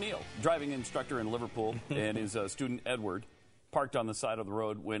 John O'Neill, driving instructor in Liverpool, and his student Edward parked on the side of the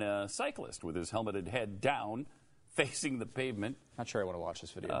road when a cyclist with his helmeted head down, facing the pavement. Not sure I want to watch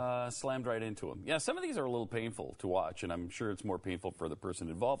this video. Slammed right into him. Yeah, some of these are a little painful to watch, and I'm sure it's more painful for the person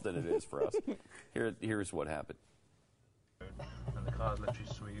involved than it is for us. Here's what happened. And the car's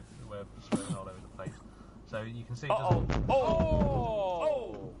literally swerving all over the place. So you can see.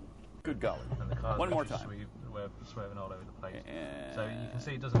 Good golly. And the car's one more time. Swerving all over the place. So you can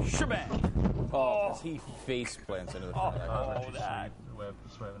see it doesn't. Shebang! Because he face plants into the front of the car.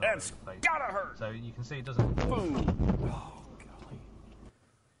 That's gotta hurt. So you can see it doesn't. Boom! Oh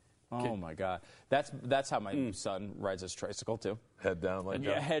golly! Oh my God, that's how my son rides his tricycle too. Head down like that.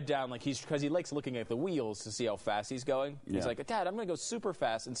 Yeah, head down like because he likes looking at the wheels to see how fast he's going. Yeah. He's like, Dad, I'm going to go super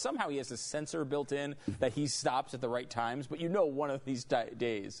fast, and somehow he has this sensor built in that he stops at the right times. But one of these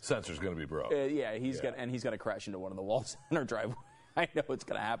days, sensor's going to be broke. He's going to crash into one of the walls in our driveway. I know it's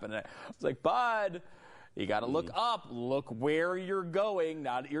going to happen. And I was like, Bud, you got to look up, look where you're going,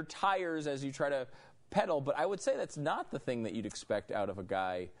 not at your tires as you try to pedal. But I would say that's not the thing that you'd expect out of a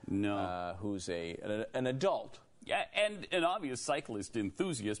guy who's an adult. Yeah, and an obvious cyclist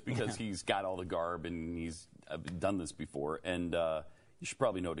enthusiast because he's got all the garb and he's done this before. And you should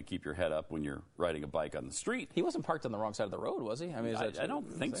probably know to keep your head up when you're riding a bike on the street. He wasn't parked on the wrong side of the road, was he? I mean, I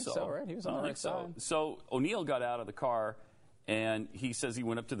don't think so. Right? He was on the right side. So O'Neill got out of the car, and he says he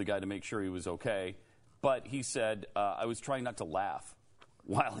went up to the guy to make sure he was okay. But he said, I was trying not to laugh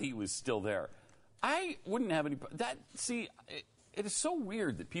while he was still there. I wouldn't have any... it is so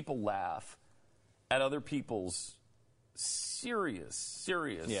weird that people laugh at other people's serious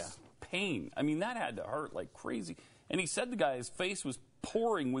pain. I mean, that had to hurt like crazy. And he said the guy's face was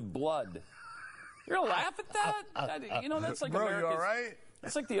pouring with blood. You're going to laugh at that? That's like Bro, America's... you all right?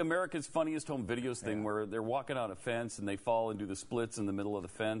 It's like the America's Funniest Home Videos thing where they're walking on a fence and they fall and do the splits in the middle of the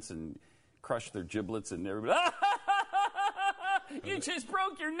fence and crush their giblets and everybody... You just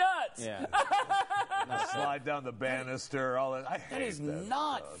broke your nuts. Yeah. Slide down the banister, all that. That is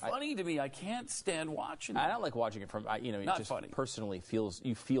not funny to me. I can't stand watching it. I don't like watching it from, it not just funny. personally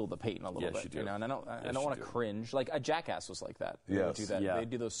you feel the pain a little bit. You do. And I don't want to cringe. Like a Jackass was like that. Yes. They do that. Yeah. They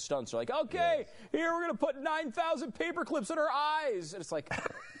do those stunts. They're like, okay, here we're going to put 9,000 paper clips in our eyes. And it's like...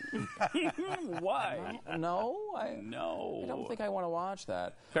 Why? No. I don't think I want to watch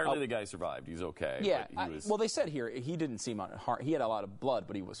that. Apparently the guy survived. He's okay. Yeah. But well, they said here he didn't seem hard. He had a lot of blood,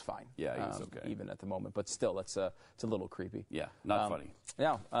 but he was fine. Yeah, he was okay. Even at the moment. But still, it's a little creepy. Yeah, not funny.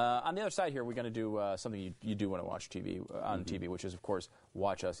 Yeah. On the other side here, we're going to do something you do want to watch TV on TV, which is, of course,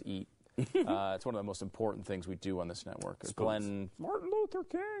 watch us eat. It's one of the most important things we do on this network. Glenn, Martin Luther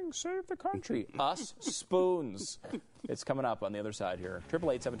King, save the country. Us, spoons. It's coming up on the other side here.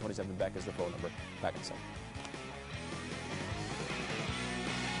 888-727 Beck is the phone number. Back in a second.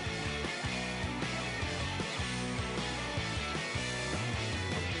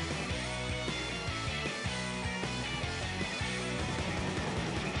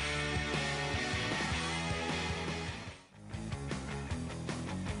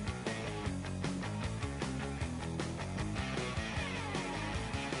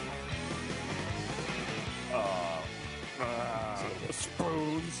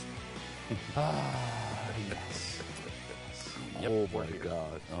 Spoons. Yes. Oh, my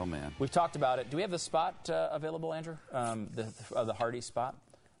God. Oh, man. We've talked about it. Do we have the spot available, Andrew? The Hardee's spot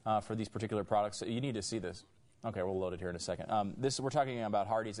for these particular products? You need to see this. Okay, we'll load it here in a second. We're talking about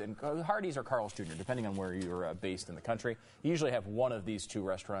Hardee's, and Hardee's or Carl's Jr., depending on where you're based in the country. You usually have one of these two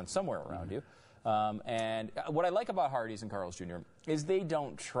restaurants somewhere around you. And what I like about Hardee's and Carl's Jr. is they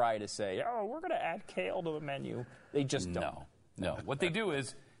don't try to say, oh, we're going to add kale to the menu. They just don't. No. What they do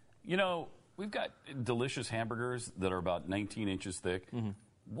is, we've got delicious hamburgers that are about 19 inches thick. Mm-hmm.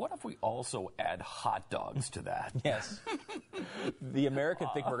 What if we also add hot dogs to that? Yes. The American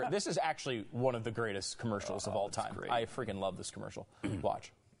Thick Burger. This is actually one of the greatest commercials of all time. Great. I freaking love this commercial.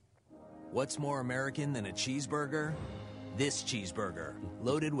 Watch. What's more American than a cheeseburger? This cheeseburger,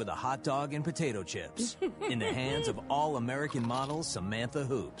 loaded with a hot dog and potato chips, in the hands of all-American model Samantha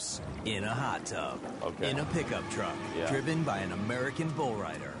Hoops, in a hot tub, in a pickup truck, driven by an American bull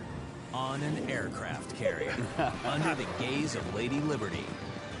rider, on an aircraft carrier, under the gaze of Lady Liberty,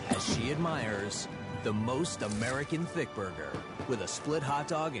 as she admires the most American thick burger, with a split hot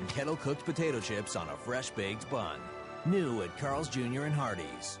dog and kettle-cooked potato chips on a fresh-baked bun. New at Carl's Jr. and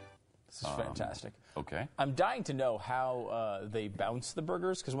Hardee's. This is fantastic. Okay. I'm dying to know how they bounce the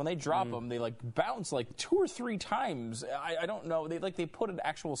burgers, because when they drop them, they bounce 2 or 3 times. I don't know. They put an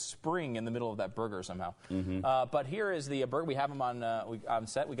actual spring in the middle of that burger somehow. Mm-hmm. But here is the burger. We have them on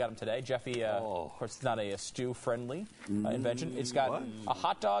set. We got them today. Jeffy, of course, it's not a stew-friendly invention. It's got a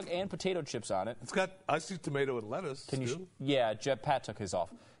hot dog and potato chips on it. It's got, I see tomato and lettuce. Can you? Pat took his off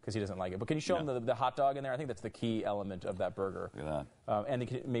because he doesn't like it. But can you show him the hot dog in there? I think that's the key element of that burger. Look at that.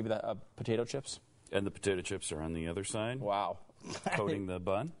 And maybe the potato chips. And the potato chips are on the other side. Wow. Coating the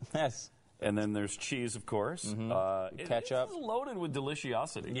bun. Yes. And then there's cheese, of course. Mm-hmm. Ketchup. It's loaded with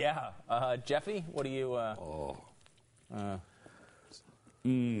deliciosity. Yeah. Jeffy, what do you... Oh,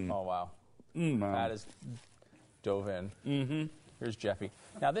 wow. That is dove in. Mm-hmm. Here's Jeffy.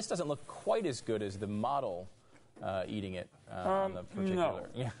 Now, this doesn't look quite as good as the model eating it on the particular...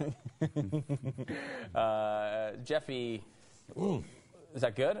 No. Jeffy... Is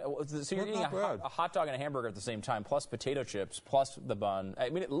that good? So you're eating a hot dog and a hamburger at the same time, plus potato chips, plus the bun. I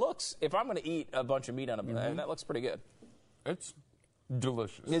mean, it looks, if I'm going to eat a bunch of meat on a bun, that looks pretty good. It's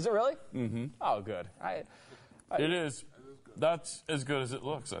delicious. Is it really? Mm-hmm. Oh, good. It is. That's as good as it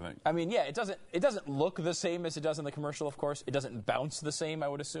looks, I think. I mean, yeah, it doesn't look the same as it does in the commercial, of course. It doesn't bounce the same, I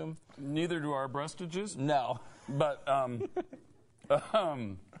would assume. Neither do our breastages. No. But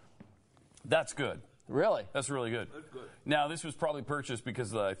that's good. Really? That's really good. That's good. Now, this was probably purchased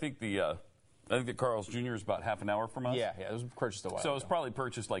because I think the Carl's Jr. is about half an hour from us. Yeah, it was purchased a while So it was probably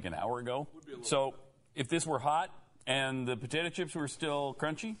purchased like an hour ago. So if this were hot and the potato chips were still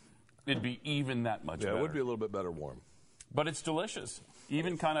crunchy, it'd be even that much better. Yeah, it would be a little bit better warm. But it's delicious.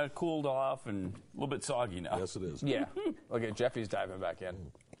 Even kind of cooled off and a little bit soggy now. Yes, it is. Yeah. Look at Jeffy's diving back in.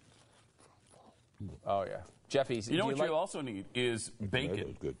 Oh, yeah. Jeffy's. You know what you also need is bacon. That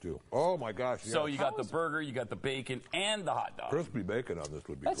was good, too. Oh, my gosh. Yes. So you got the burger, you got the bacon, and the hot dog. Crispy bacon on this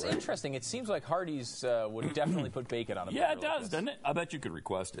would be That's great. interesting. It seems like Hardee's would definitely put bacon on a burger. Yeah, it does, doesn't it? I bet you could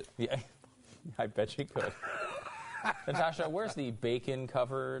request it. Yeah, I bet you could. Natasha, where's the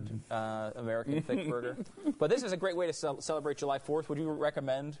bacon-covered American thick burger? But this is a great way to celebrate July 4th. Would you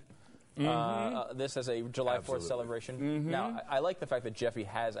recommend this as a July 4th celebration? Now, I like the fact that Jeffy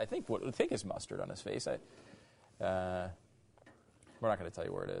has, I think is mustard on his face. We're not going to tell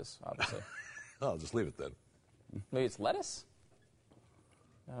you where it is, obviously. I'll just leave it then. Maybe it's lettuce?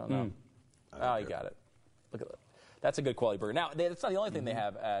 I don't know. Oh, you got it. Look at that. That's a good quality burger. Now, that's not the only thing they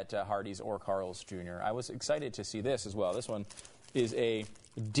have at Hardee's or Carl's Jr. I was excited to see this as well. This one is a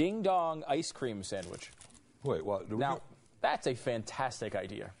Ding Dong ice cream sandwich. Wait, what? Now, that's a fantastic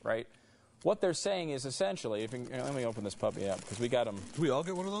idea, right? What they're saying is essentially, let me open this puppy up because we got them. Did we all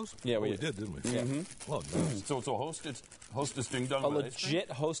get one of those? Yeah, we did, didn't we? Yeah. Oh, nice. So it's a Hostess Ding Dong. A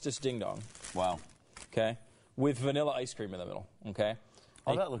legit Hostess Ding Dong. Wow. Okay, with vanilla ice cream in the middle. Okay.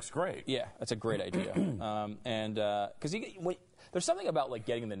 Oh, that looks great. Yeah, that's a great idea. And because there's something about like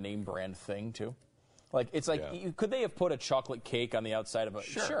getting the name brand thing too. Like it's like, could they have put a chocolate cake on the outside of a?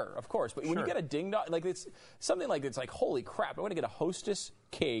 Sure, of course. But when you get a Ding Dong, like it's something like it's like, holy crap! I want to get a Hostess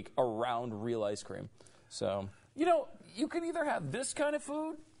cake around real ice cream. So you can either have this kind of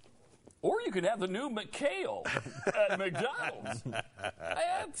food, or you could have the new McHale at McDonald's.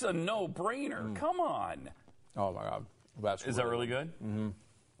 That's a no-brainer. Come on. Oh my God, Is that really good? Mm-hmm.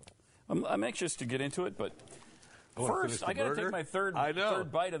 I'm anxious to get into it, but. First, I got to take my third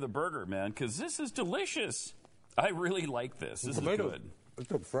bite of the burger, man, because this is delicious. I really like this. This is good. It's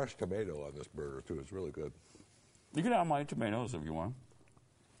a fresh tomato on this burger, too. It's really good. You can have my tomatoes if you want.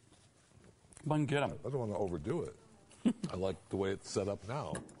 Come on, get them. I don't want to overdo it. I like the way it's set up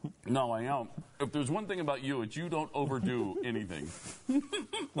now. No, I know. If there's one thing about you, it's you don't overdo anything.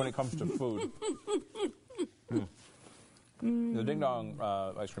 When it comes to food. The Ding Dong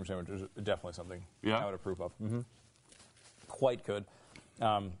ice cream sandwich is definitely something I would approve of. Mm-hmm. Quite good.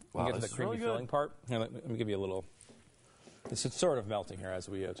 We'll get to the creamy filling part. Here, let me give you a little. It's sort of melting here as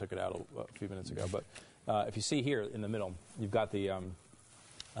we took it out a few minutes ago. But if you see here in the middle, you've got the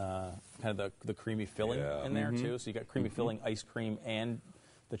kind of the creamy filling in there too. So you got creamy filling, ice cream, and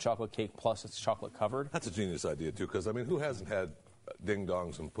the chocolate cake plus it's chocolate covered. That's a genius idea too, because I mean, who hasn't had Ding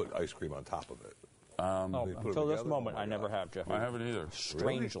Dongs and put ice cream on top of it? Until this moment, I never have, Jeff. I haven't either.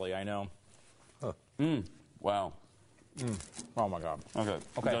 Strangely, I know. Huh. Wow. Oh, my God.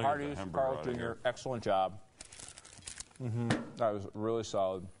 Okay, Hardee's, Carl's Jr., excellent job. That was really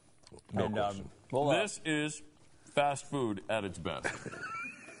solid. This is fast food at its best.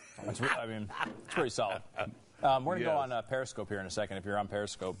 It's pretty solid. We're going to go on Periscope here in a second, if you're on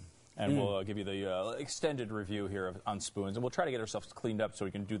Periscope. And we'll give you the extended review here on spoons. And we'll try to get ourselves cleaned up so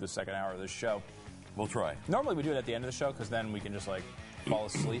we can do the second hour of this show. We'll try. Normally we do it at the end of the show because then we can just like fall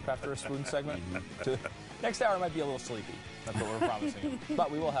asleep after a spoon segment. Next hour might be a little sleepy. That's what we're promising. But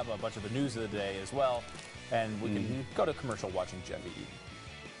we will have a bunch of the news of the day as well. And we can go to commercial watching Jeffy eat.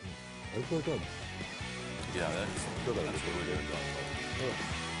 That's really good. Yeah, that's really good.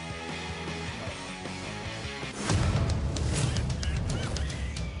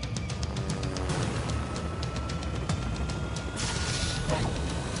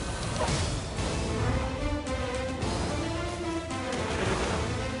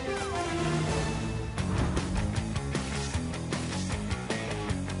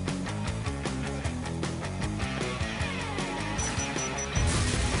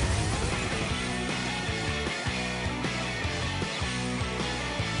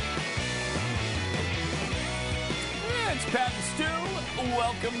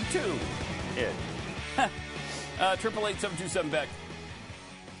 Welcome to it. 888-727-BECK.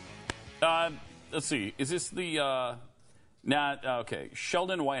 Let's see. Is this the Okay.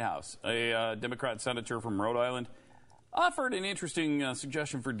 Sheldon Whitehouse, a Democrat senator from Rhode Island, offered an interesting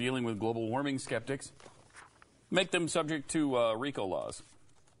suggestion for dealing with global warming skeptics. Make them subject to RICO laws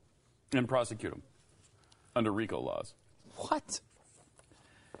and prosecute them under RICO laws. What?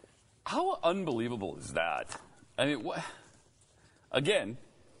 How unbelievable is that? I mean, again,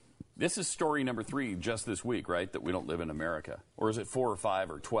 this is story number 3 just this week, right, that we don't live in America. Or is it 4 or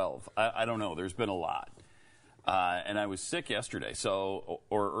 5 or 12? I don't know. There's been a lot. And I was sick yesterday, or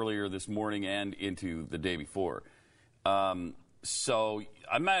earlier this morning and into the day before. So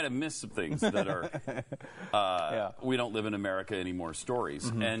I might have missed some things that are we don't live in America anymore stories.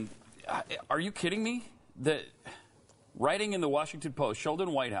 Mm-hmm. And are you kidding me? That writing in the Washington Post,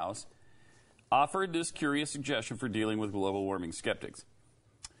 Sheldon Whitehouse offered this curious suggestion for dealing with global warming skeptics.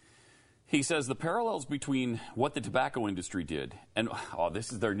 He says the parallels between what the tobacco industry did and,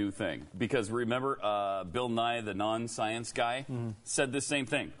 this is their new thing. Because remember, Bill Nye, the non-science guy, said this same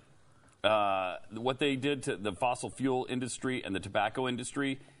thing. What they did to the fossil fuel industry and the tobacco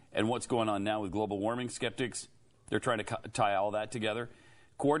industry and what's going on now with global warming skeptics, they're trying to tie all that together.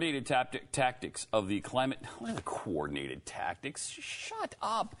 Coordinated tactics of the climate... What are the coordinated tactics? Shut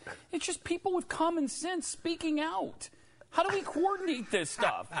up. It's just people with common sense speaking out. How do we coordinate this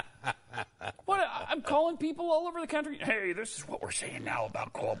stuff? I'm calling people all over the country. Hey, this is what we're saying now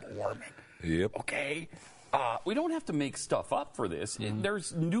about global warming. Yep. Okay? We don't have to make stuff up for this.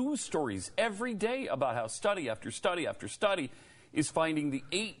 There's news stories every day about how study after study after study is finding the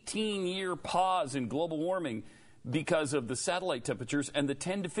 18-year pause in global warming because of the satellite temperatures and the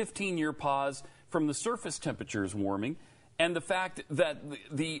 10 to 15-year pause from the surface temperatures warming, and the fact that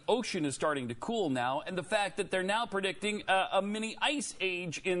the ocean is starting to cool now, and the fact that they're now predicting a mini ice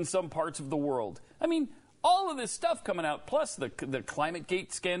age in some parts of the world. I mean, all of this stuff coming out, plus the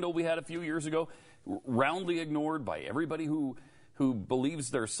ClimateGate scandal we had a few years ago, roundly ignored by everybody who believes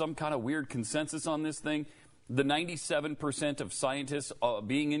there's some kind of weird consensus on this thing. The 97% of scientists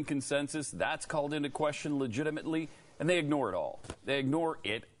being in consensus, that's called into question legitimately, and they ignore it all. They ignore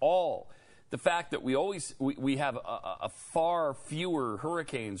it all. The fact that we have a far fewer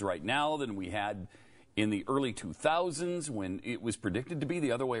hurricanes right now than we had in the early 2000s when it was predicted to be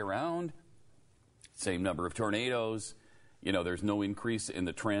the other way around. Same number of tornadoes. There's no increase in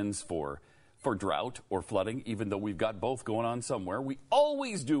the trends for drought or flooding, even though we've got both going on somewhere. We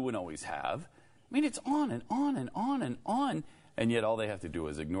always do and always have. I mean, it's on and on and on and on, and yet all they have to do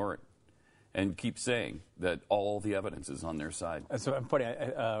is ignore it and keep saying that all the evidence is on their side. So I'm funny.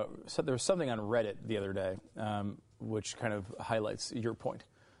 So there was something on Reddit the other day which kind of highlights your point.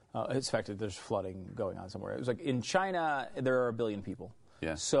 It's the fact that there's flooding going on somewhere. It was like in China, there are 1 billion people.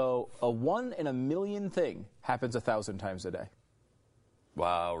 Yeah. So a 1 in a million thing happens 1,000 times a day.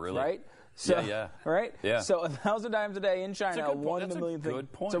 Wow, really? Right? So, yeah. Right? Yeah. So 1,000 times a day in China, 1 in a million thing.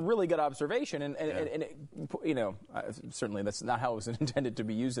 Good point. It's a really good observation. And it, certainly that's not how it was intended to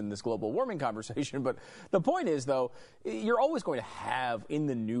be used in this global warming conversation. But the point is, though, you're always going to have in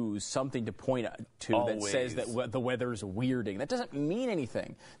the news something to point to that says that the weather's weirding. That doesn't mean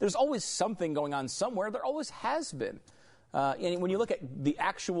anything. There's always something going on somewhere. There always has been. And when you look at the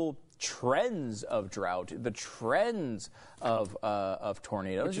actual trends of drought, the trends of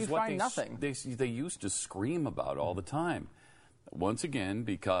tornadoes, you find nothing. They used to scream about all the time. Once again,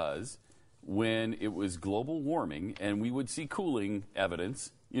 because when it was global warming and we would see cooling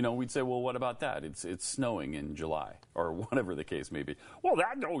evidence, we'd say, well, what about that? It's snowing in July or whatever the case may be. Well,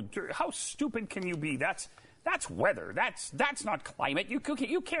 how stupid can you be? That's weather. That's not climate. You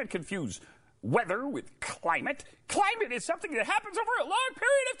can't confuse weather with climate. Climate is something that happens over a long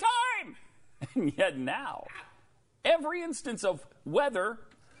period of time. And yet now, every instance of weather,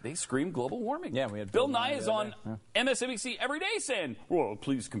 they scream global warming. Yeah, we had Bill Nye is on MSNBC every day saying, well,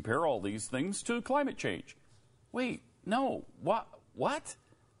 please compare all these things to climate change. Wait, no. What?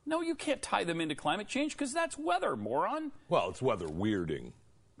 No, you can't tie them into climate change because that's weather, moron. Well, it's weather weirding.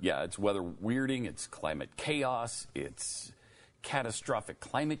 Yeah, it's weather weirding. It's climate chaos. It's catastrophic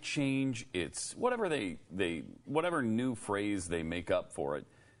climate change. It's whatever whatever new phrase they make up for it,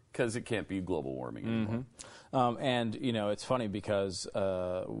 because it can't be global warming anymore. Mm-hmm. And it's funny because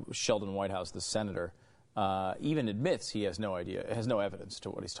Sheldon Whitehouse, the senator, even admits he has no idea, has no evidence to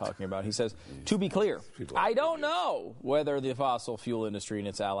what he's talking about. He says, to be clear, I don't know whether the fossil fuel industry and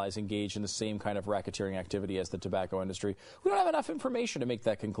its allies engage in the same kind of racketeering activity as the tobacco industry. We don't have enough information to make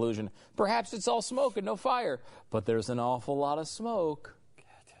that conclusion. Perhaps it's all smoke and no fire, but there's an awful lot of smoke. God,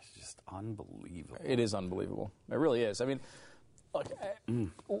 that's just unbelievable. It is unbelievable. It really is. I mean, look,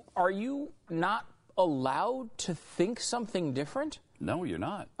 are you not allowed to think something different? No, you're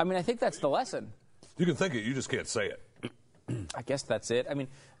not. I mean, I think that's the lesson. You can think it, you just can't say it. I guess that's it. I mean,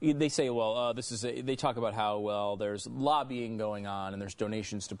 they say, well, they talk about how, well, there's lobbying going on and there's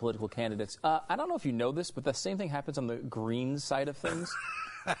donations to political candidates. I don't know if you know this, but the same thing happens on the green side of things.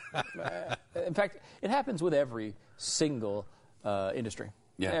 In fact, it happens with every single industry.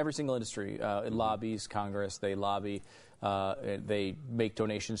 Yeah. Every single industry. It lobbies Congress. They lobby. They make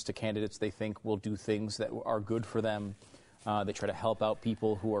donations to candidates they think will do things that are good for them. They try to help out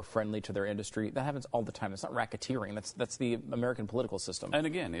people who are friendly to their industry. That happens all the time. It's not racketeering. That's the American political system. And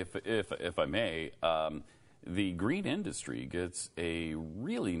again, if I may, the green industry gets a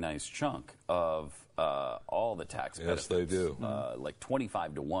really nice chunk of all the tax benefits. Yes, they do. Like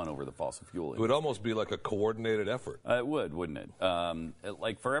 25 to 1 over the fossil fuel industry. It would almost be like a coordinated effort. It would, wouldn't it?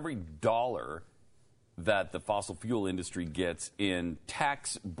 Like for every dollar that the fossil fuel industry gets in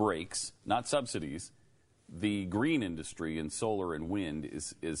tax breaks, not subsidies, the green industry in solar and wind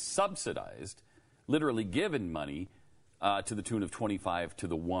is subsidized, literally given money to the tune of 25 to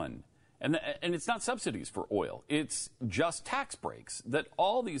the 1. And it's not subsidies for oil. It's just tax breaks that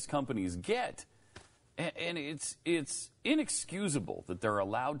all these companies get. And it's inexcusable that they're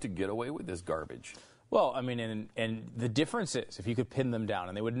allowed to get away with this garbage. Well, I mean, and the difference is, if you could pin them down,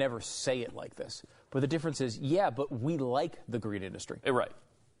 and they would never say it like this, but the difference is, but we like the green industry. Right.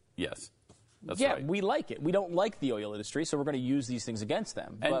 Yes. That's right. We like it. We don't like the oil industry, so we're going to use these things against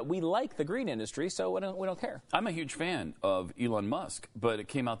them. But we like the green industry, so we don't care. I'm a huge fan of Elon Musk, but it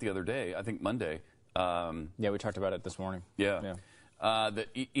came out the other day, I think Monday. We talked about it this morning. Yeah. That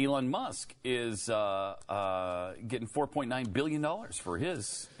Elon Musk is getting $4.9 billion for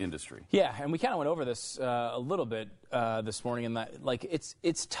his industry. Yeah, and we kind of went over this a little bit this morning, in that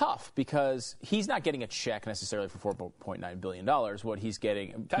it's tough because he's not getting a check necessarily for $4.9 billion. What he's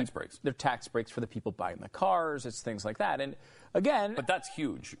getting tax breaks. They're tax breaks for the people buying the cars. It's things like that, and again, but that's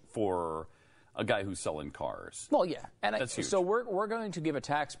huge for a guy who's selling cars. Well, yeah, and that's huge. So we're going to give a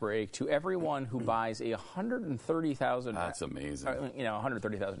tax break to everyone who buys a $130,000. That's amazing.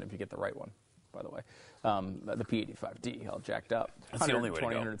 $130,000 if you get the right one, by the way. The P85D, all jacked up. That's the only way to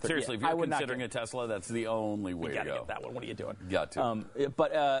go. Seriously, if you're considering a Tesla, that's the only way to go. Get that one. What are you doing? Got to.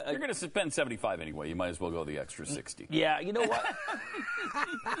 But you're going to spend 75 anyway. You might as well go the extra 60. Yeah, you know what?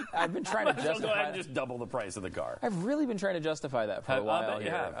 I've been trying to justify. Go ahead and just double the price of the car. I've really been trying to justify that for a while. Look,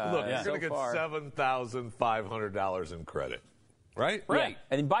 you're going to get $7,500 in credit. Right? Yeah.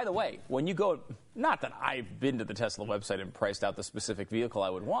 And by the way, when you go, not that I've been to the Tesla website and priced out the specific vehicle I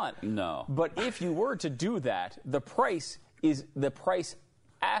would want. No. But if you were to do that, the price is the price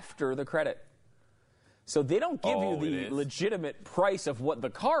after the credit. So they don't give you the legitimate price of what the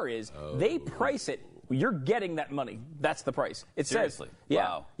car is. They price it. You're getting that money. That's the price. It Seriously? says,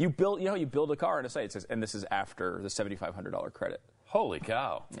 wow. You build a car on a site. It says, and this is after the $7,500 credit. Holy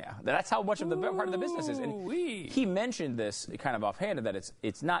cow. Yeah, that's how much of the part of the business is. And he mentioned this kind of offhanded, that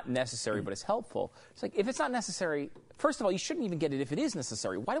it's not necessary, but it's helpful. It's like, if it's not necessary, first of all, you shouldn't even get it if it is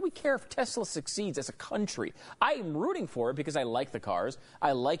necessary. Why do we care if Tesla succeeds as a country? I am rooting for it because I like the cars.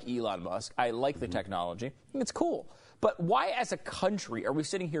 I like Elon Musk. I like the technology. It's cool. But why, as a country, are we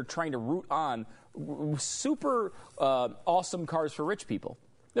sitting here trying to root on super awesome cars for rich people?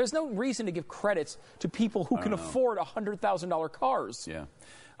 There's no reason to give credits to people who can afford $100,000 cars. Yeah.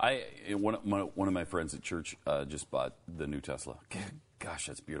 One of my friends at church just bought the new Tesla. Gosh,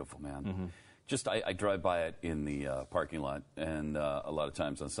 that's beautiful, man. Mm-hmm. Just I drive by it in the parking lot, and a lot of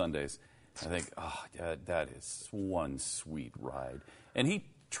times on Sundays, I think, that is one sweet ride. And he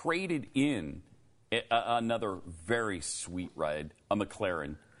traded in another very sweet ride, a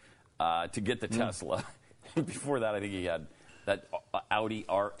McLaren, to get the Tesla. Before that, I think he had that Audi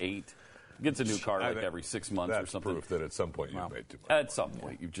R8. Gets a new car like every 6 months or something. That's proof that at some point you've made too much money. At some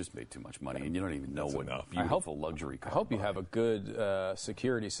point, you've just made too much money, and you don't even know what beautiful luxury car. I hope you have a good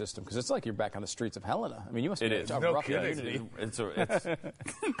security system, because it's like you're back on the streets of Helena. I mean, you must be a rough community. It's a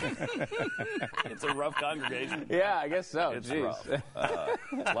rough congregation. Yeah, I guess so. It's rough. A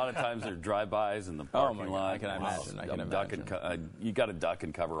lot of times there are drive-bys in the parking lot. I can imagine. You got to duck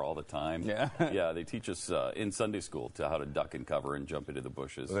and cover all the time. Yeah. Yeah, they teach us in Sunday school how to duck and cover and jump into the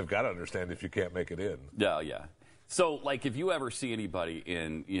bushes. Well, they've got to understand if you can't make it in. Yeah. So, like, if you ever see anybody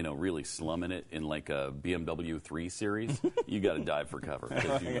really slumming it in like a BMW 3 Series, you got to dive for cover,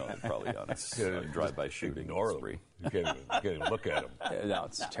 because they're probably on a drive-by shooting spree. You can't even look at them. No,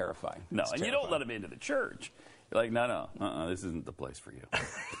 it's terrifying. No, and you don't let them into the church. You're like, no, this isn't the place for you. Okay.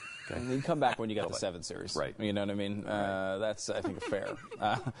 And you come back when you got the 7 Series. Right. You know what I mean? That's, I think, fair.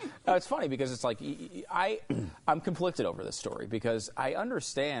 It's funny because it's like, I'm conflicted over this story, because I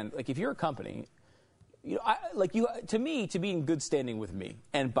understand, like, if you're a company, to me, to be in good standing with me,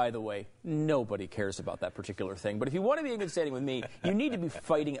 and by the way, nobody cares about that particular thing, but if you want to be in good standing with me, you need to be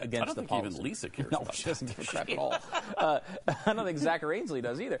fighting against the policy. I don't think even Lisa cares about she doesn't give a crap at all. I don't think Zachary Ainsley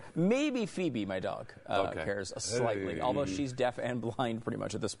does either. Maybe Phoebe, my dog, cares slightly, although she's deaf and blind pretty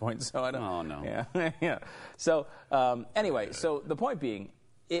much at this point, so I don't... Oh, no. Yeah. Yeah. So, anyway, so the point being,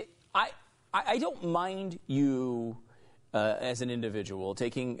 I don't mind you... as an individual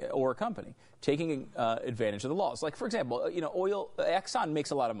or a company taking advantage of the laws. Like, for example, Exxon makes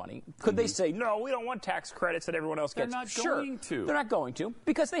a lot of money. Could they say, no, we don't want tax credits that everyone else gets? They're not going to. They're not going to,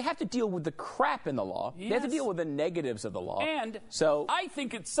 because they have to deal with the crap in the law. Yes. They have to deal with the negatives of the law. And so I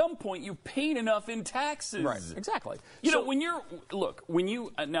think at some point you've paid enough in taxes. Right, exactly. Now a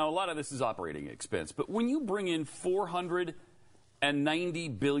lot of this is operating expense, but when you bring in $490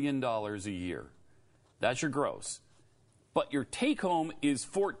 billion a year, that's your gross. But your take-home is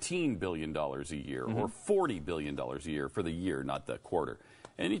 $14 billion a year, or $40 billion a year for the year, not the quarter.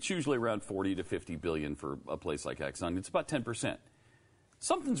 And it's usually around $40 to $50 billion for a place like Exxon. It's about 10%.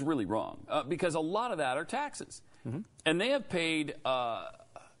 Something's really wrong, because a lot of that are taxes. And they have paid, I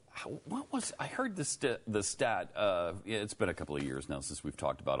heard the stat, it's been a couple of years now since we've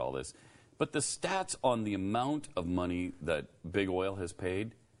talked about all this, but the stats on the amount of money that Big Oil has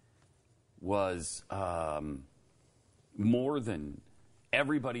paid was... more than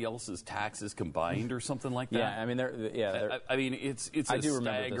everybody else's taxes combined, or something like that. Yeah, I mean, it's a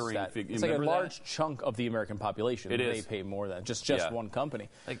staggering figure. It's like a large chunk of the American population. They pay more than just one company.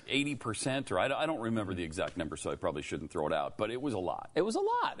 Like 80%, or I don't remember the exact number, so I probably shouldn't throw it out. But it was a lot. It was a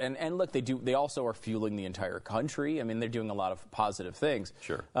lot, and look, they also are fueling the entire country. I mean, they're doing a lot of positive things.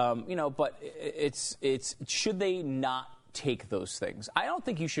 Sure. But it's should they not take those things? I don't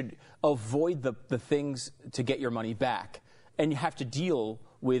think you should avoid the things to get your money back, and you have to deal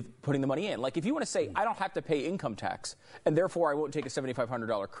with putting the money in. Like, if you want to say, I don't have to pay income tax, and therefore I won't take a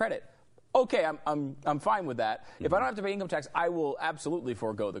 $7,500 credit, okay, I'm fine with that. If I don't have to pay income tax, I will absolutely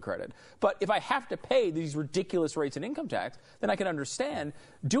forego the credit. But if I have to pay these ridiculous rates in income tax, then I can understand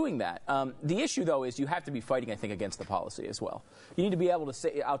doing that. The issue, though, is you have to be fighting, I think, against the policy as well. You need to be able to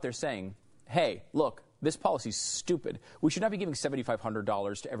say out there saying, hey, look, this policy is stupid. We should not be giving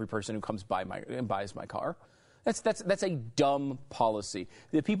 $7,500 to every person who comes by and buys my car. That's a dumb policy.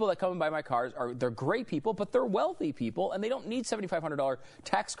 The people that come and buy my cars they're great people, but they're wealthy people, and they don't need $7,500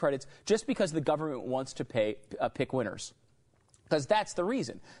 tax credits just because the government wants to pick winners. Because that's the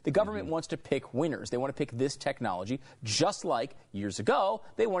reason. The government wants to pick winners. They want to pick this technology, just like years ago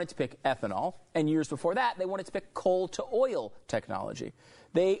they wanted to pick ethanol, and years before that they wanted to pick coal to oil technology.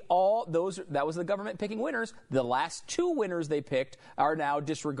 That was the government picking winners. The last two winners they picked are now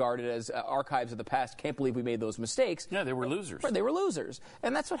disregarded as archives of the past. Can't believe we made those mistakes. Yeah, they were losers. They were losers,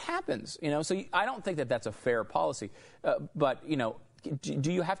 and that's what happens. So I don't think that that's a fair policy. But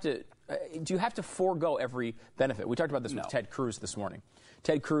do you have to forego every benefit? We talked about this with Ted Cruz this morning.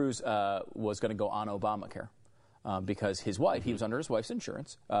 Ted Cruz was going to go on Obamacare. Because his wife, he was under his wife's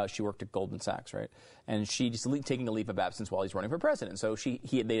insurance. She worked at Goldman Sachs, right? And she's taking a leave of absence while he's running for president. So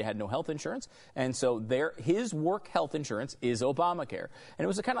they had no health insurance, and so his work health insurance is Obamacare. And it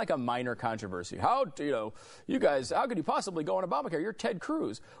was kind of like a minor controversy. How could you possibly go on Obamacare? You're Ted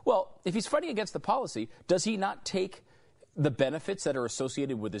Cruz. Well, if he's fighting against the policy, does he not take the benefits that are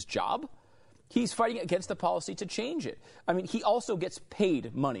associated with his job? He's fighting against the policy to change it. I mean, he also gets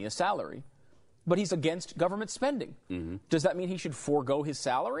paid money, a salary. But he's against government spending. Does that mean he should forego his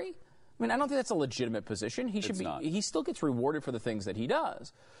salary? I mean, I don't think that's a legitimate position. He still gets rewarded for the things that he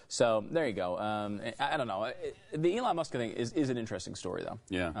does. So there you go. I don't know. The Elon Musk thing is an interesting story, though.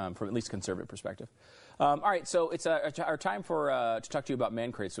 Yeah. From at least conservative perspective. All right. So it's our time to talk to you about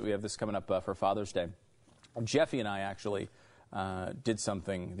man crates. So we have this coming up for Father's Day. Jeffy and I actually did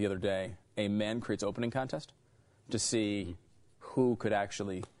something the other day, a man crates opening contest, to see who could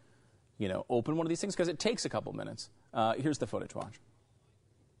actually open one of these things, because it takes a couple minutes. Here's the footage. Watch.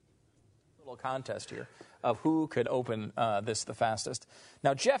 Little contest here of who could open this the fastest.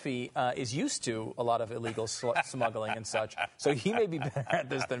 Now, Jeffy is used to a lot of illegal smuggling and such, so he may be better at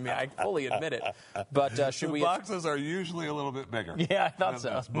this than me. I fully admit it. But should the boxes are usually a little bit bigger. Yeah, I thought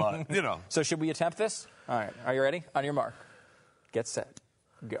so. This, but So should we attempt this? All right. Are you ready? On your mark. Get set.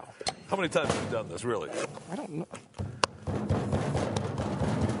 Go. How many times have you done this, really? I don't know.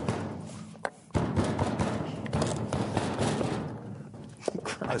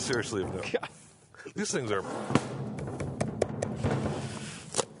 I seriously have no. God. These things are.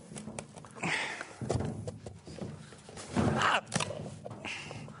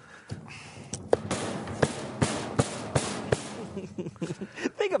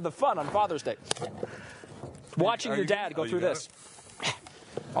 Think of the fun on Father's Day. watching your dad go through this.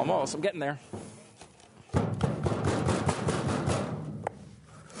 Almost. I'm getting there.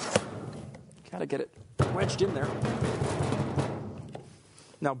 Gotta get it wedged in there.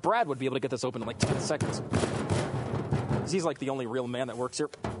 Now, Brad would be able to get this open in like 10 seconds. He's like the only real man that works here.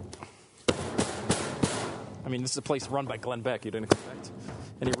 I mean, this is a place run by Glenn Beck. You didn't expect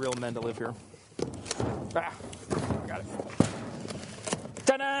any real men to live here. Ah, got it.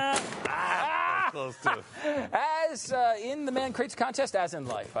 Ta-da! Ah! Close to. As in the Man Crates contest, as in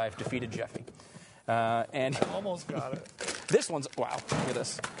life, I've defeated Jeffy. And I almost got it. This one's, wow, look at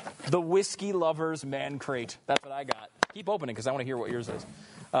this. The Whiskey Lovers Man Crate. That's what I got. Keep opening because I want to hear what yours is.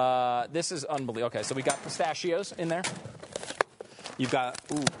 This is unbelievable. Okay, so we got pistachios in there. You've got,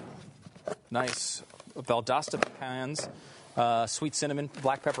 nice Valdosta pecans, sweet cinnamon,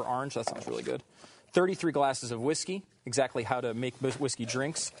 black pepper orange. That sounds really good. 33 glasses of whiskey, exactly how to make whiskey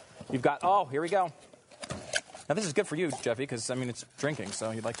drinks. You've got, here we go. Now, this is good for you, Jeffy, because, I mean, it's drinking,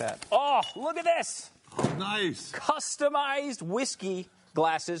 so you'd like that. Oh, look at this. Oh, nice. Customized whiskey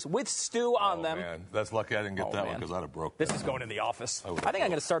glasses with stew on them. Man, that's lucky I didn't get that one because I'd have broke that. This is going in the office. I think I'm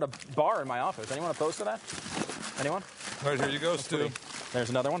going to start a bar in my office. Anyone opposed to that? Anyone? All right, here you go, Stu. There's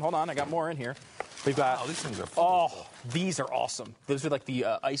another one. Hold on, I got more in here. We've got. Wow, these things are full. These are awesome. Those are like the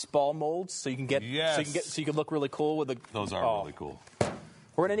ice ball molds, so you can get. Yes. So you can look really cool with the. Those are really cool.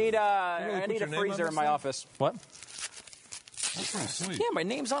 We're gonna need I need a freezer in my office. What? That's pretty sweet. Yeah, my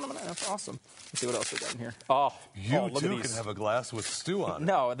name's on them. That's awesome. Let's see what else we got in here. You look too at these. can have a glass with stew on it.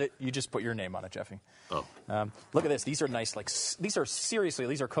 No, you just put your name on it, Jeffy. Oh. Look at this. These are nice. These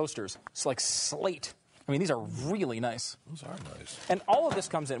are coasters. It's like slate. I mean, these are really nice. Those are nice. And all of this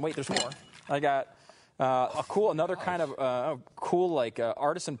comes in. Wait, there's more. I got another kind of cool like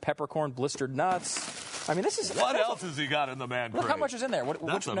artisan peppercorn blistered nuts. I mean, this is. What else has he got in the Man Crate? Look how much is in there.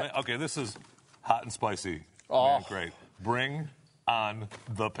 Okay, this is hot and spicy. Man Crate. Bring on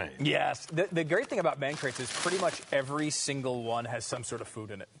the pain. Yes. The great thing about Man Crates is pretty much every single one has some sort of food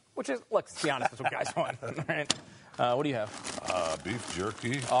in it. Which is, let's be honest, that's what guys want. Right? What do you have? Beef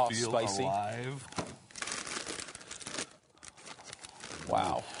jerky. Oh, Feel spicy. Alive.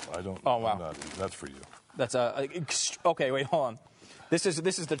 Wow. I don't. Oh, wow. That's for you. That's okay. Wait, hold on. This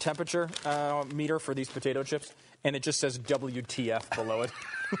is the temperature meter for these potato chips, and it just says WTF below it.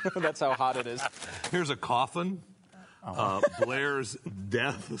 That's how hot it is. Here's a coffin. Blair's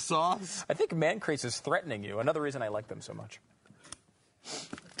death sauce. I think Man Crates is threatening you. Another reason I like them so much.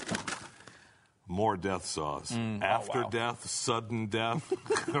 More death sauce. After death, sudden death,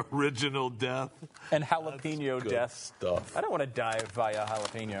 original death. And jalapeno death. Stuff. I don't want to die via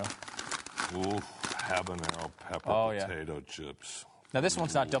jalapeno. Ooh, habanero pepper potato chips. Now, this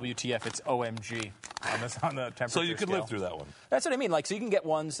one's not WTF, it's OMG on the temperature So you could scale. live through that one. That's what I mean. Like, so you can get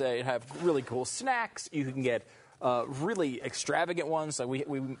ones that have really cool snacks. You can get really extravagant ones. Like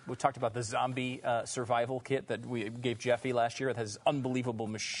we talked about the zombie survival kit that we gave Jeffy last year. It has unbelievable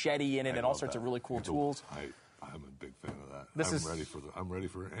machete in it and all sorts of really cool tools. I'm a big fan of that. I'm ready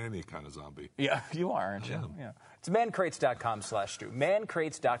for any kind of zombie. Yeah, you are, aren't you? Yeah. It's mancrates.com/stew.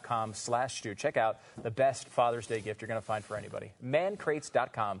 Mancrates.com/stew. Check out the best Father's Day gift you're going to find for anybody.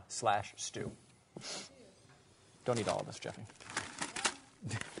 Mancrates.com/stew. Don't eat all of this, Jeffy.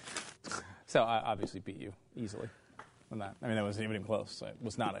 So I obviously beat you easily on that. I mean, that wasn't even close. It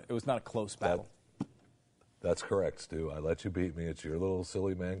was not a close battle. That's correct, Stu. I let you beat me. It's your little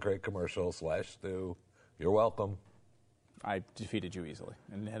silly Man Crate commercial /Stu. You're welcome. I defeated you easily,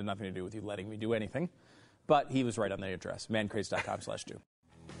 and it had nothing to do with you letting me do anything. But he was right on the address, mancrates.com/stew.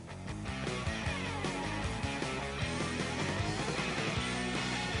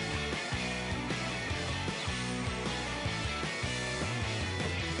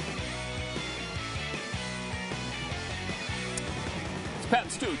 Pat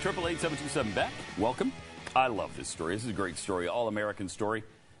and Stu, 888-727-BECK. Welcome. I love this story. This is a great story, all-American story.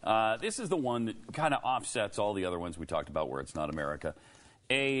 This is the one that kind of offsets all the other ones we talked about where it's not America.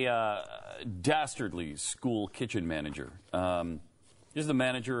 A dastardly school kitchen manager. This is the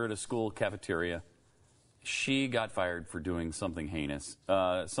manager at a school cafeteria. She got fired for doing something heinous.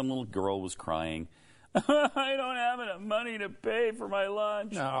 Some little girl was crying. I don't have enough money to pay for my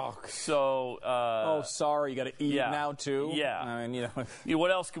lunch. No. So, sorry, you got to eat now too. Yeah. I mean,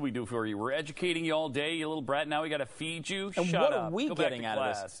 what else can we do for you? We're educating you all day, you little brat. Now we got to feed you. And Shut what up. are we Go back getting to out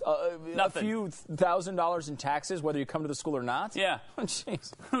class. of this? Nothing. A few $1,000 in taxes, whether you come to the school or not. Yeah. Oh,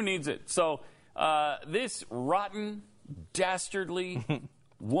 jeez. Who needs it? So, this rotten, dastardly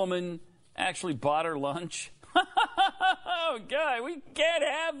woman actually bought her lunch. Oh, God, we can't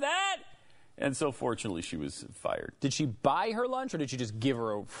have that. And so, fortunately, she was fired. Did she buy her lunch, or did she just give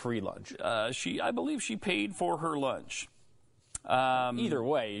her a free lunch? I believe she paid for her lunch. Either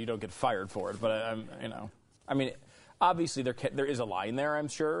way, you don't get fired for it. But I mean, obviously there is a line there. I'm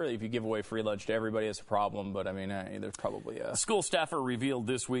sure if you give away free lunch to everybody, it's a problem. But I mean, there's probably a school staffer revealed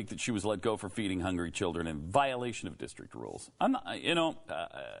this week that she was let go for feeding hungry children in violation of district rules. I'm not,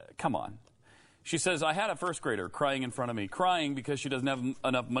 come on. She says, I had a first grader crying in front of me, crying because she doesn't have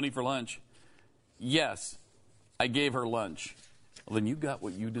enough money for lunch. Yes, I gave her lunch. Well, then you got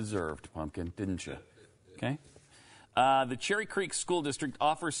what you deserved, Pumpkin, didn't you? Okay. The Cherry Creek School District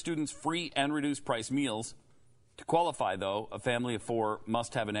offers students free and reduced price meals. To qualify, though, a family of 4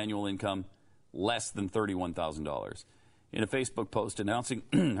 must have an annual income less than $31,000. In a Facebook post announcing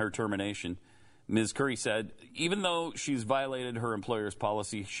her termination, Ms. Curry said, even though she's violated her employer's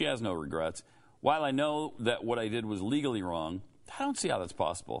policy, she has no regrets. While I know that what I did was legally wrong, I don't see how that's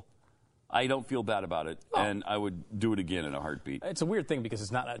possible. I don't feel bad about it, and I would do it again in a heartbeat. It's a weird thing because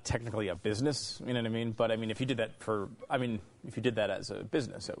it's not technically a business, you know what I mean? But I mean, if you did that if you did that as a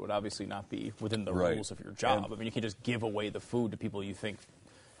business, it would obviously not be within the rules of your job. I mean, you can't just give away the food to people you think,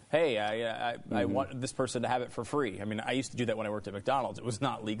 hey, I want this person to have it for free. I mean, I used to do that when I worked at McDonald's. It was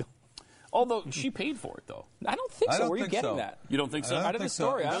not legal. Although she paid for it, though. I don't think so. Where are you getting that? You don't think so? Out of the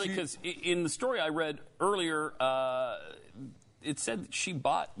story. Really, because in the story I read earlier, it said that she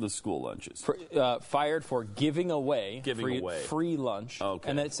bought the school lunches. Fired for giving away free lunch. Okay.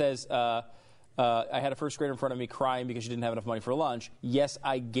 And then it says, I had a first grader in front of me crying because she didn't have enough money for lunch. Yes,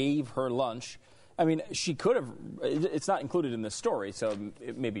 I gave her lunch. I mean, she could have. It's not included in this story, so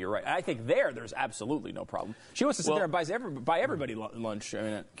maybe you're right. I think there's absolutely no problem. She wants to sit there and buy everybody lunch. I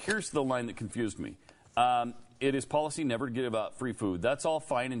mean, here's the line that confused me. It is policy never to give out free food. That's all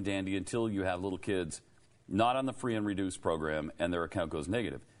fine and dandy until you have little kids not on the free and reduced program and their account goes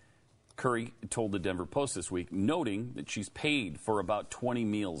negative. Curry told the Denver Post this week, noting that she's paid for about 20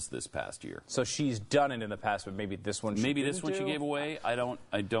 meals this past year. So she's done it in the past, but maybe this one she gave away. I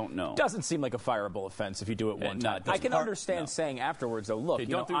don't know. Doesn't seem like a fireable offense if you do it one time. I can understand saying afterwards, though, look,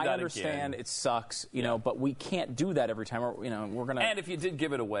 I understand it sucks, but we can't do that every time. We're gonna. And if you did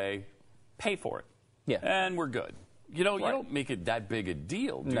give it away, pay for it. Yeah. And we're good. You don't make it that big a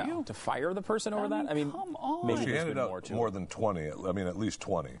deal, do you? To fire the person over that? I mean, come on. Maybe she handed out more than 20. I mean, at least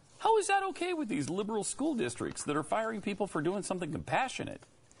 20. How is that okay with these liberal school districts that are firing people for doing something compassionate?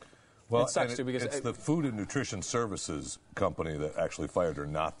 Well, it sucks too because it's the Food and Nutrition Services company that actually fired her,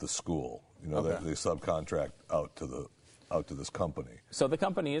 not the school. They subcontract out to this company. So the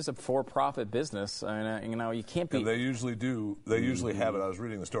company is a for-profit business. I mean, you can't be. And they usually do. They usually have it. I was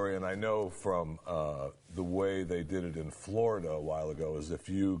reading the story, and I know from the way they did it in Florida a while ago is if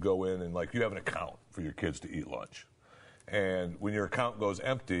you go in and you have an account for your kids to eat lunch, and when your account goes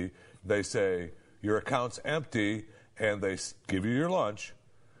empty, they say your account's empty, and they give you your lunch,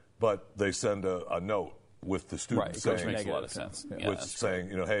 but they send a note with the student saying, which makes a lot of sense. Saying,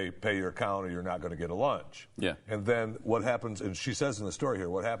 hey, pay your account or you're not going to get a lunch. Yeah. And then what happens, and she says in the story here,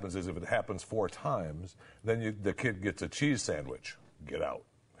 what happens is if it happens 4 times, then the kid gets a cheese sandwich. Get out.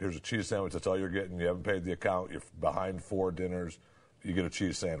 Here's a cheese sandwich. That's all you're getting. You haven't paid the account. You're behind 4 dinners. You get a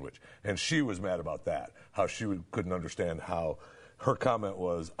cheese sandwich. And she was mad about that, how she couldn't understand how. Her comment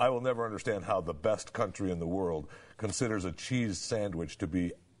was, I will never understand how the best country in the world considers a cheese sandwich to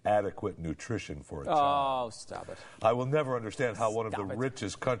be adequate nutrition for a child. Oh, stop it. I will never understand how one of the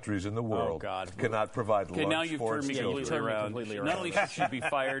richest countries in the world cannot provide lunch now you've for its turned me children. completely around. Not only she should be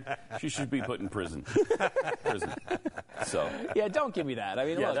fired, she should be put in prison. So. Yeah, don't give me that. I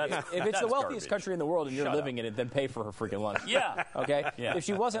mean, look, if it's the wealthiest garbage. country in the world and you're living in it, then pay for her freaking lunch. Yeah. Okay? Yeah. If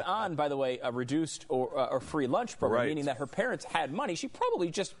she wasn't on, by the way, a reduced or free lunch program, meaning that her parents had money, she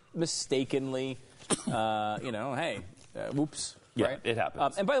probably just mistakenly, whoops. Yeah, right? it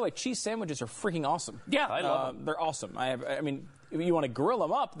happens. And by the way, cheese sandwiches are freaking awesome. Yeah, I love them. They're awesome. If you want to grill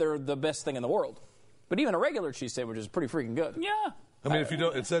them up, they're the best thing in the world. But even a regular cheese sandwich is pretty freaking good. Yeah. I mean, if you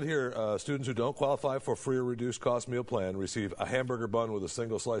don't, it said here, students who don't qualify for free or reduced cost meal plan receive a hamburger bun with a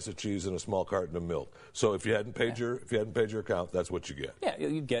single slice of cheese and a small carton of milk. So if you hadn't paid your account, that's what you get. Yeah,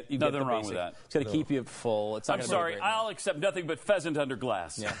 you get nothing the wrong basic. with that. It's going to keep you full. It's not I'm sorry, I'll accept nothing but pheasant under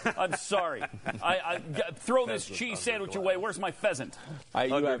glass. Yeah. I'm sorry. I throw this cheese sandwich away. Where's my pheasant?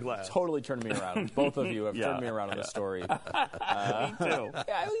 You have totally turned me around. Both of you have turned me around on this story. Me too.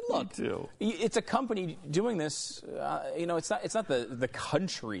 Look, me too. It's a company doing this. It's not the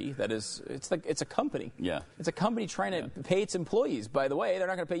country that is. It's a company. Yeah. It's a company trying to pay its employees. By the way, they're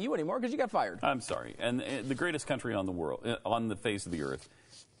not going to pay you anymore because you got fired. I'm sorry. And the greatest country on the world, on the face of the earth,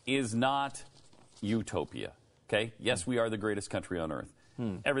 is not utopia. Okay? Yes, we are the greatest country on earth.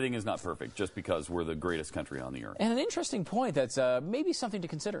 everything is not perfect just because we're the greatest country on the earth. And an interesting point that's maybe something to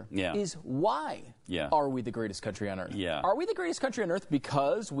consider is why are we the greatest country on earth? Yeah. Are we the greatest country on earth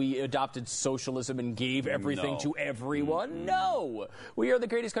because we adopted socialism and gave everything to everyone? No. We are the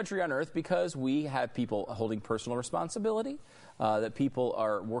greatest country on earth because we have people holding personal responsibility, that people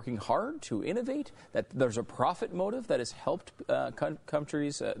are working hard to innovate, that there's a profit motive that has helped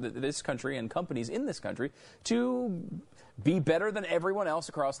countries, this country and companies in this country to be better than everyone else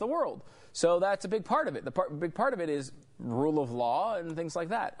across the world. So that's a big part of it. The big part of it is rule of law and things like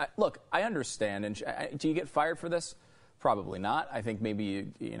that. Look, I understand. And do you get fired for this? Probably not. I think maybe,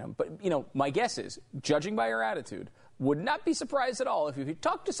 but, my guess is, judging by your attitude, would not be surprised at all if you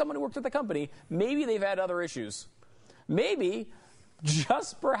talk to someone who worked at the company, maybe they've had other issues. Maybe,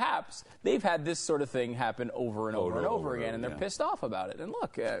 just perhaps, they've had this sort of thing happen over and over again, and they're pissed off about it. And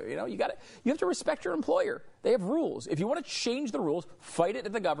look, you have to respect your employer. They have rules. If you want to change the rules, fight it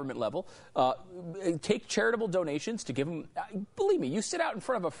at the government level. Take charitable donations to give them. Believe me, you sit out in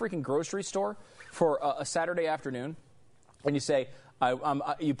front of a freaking grocery store for a Saturday afternoon, and you say,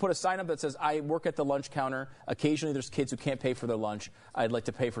 you put a sign up that says, I work at the lunch counter. Occasionally there's kids who can't pay for their lunch. I'd like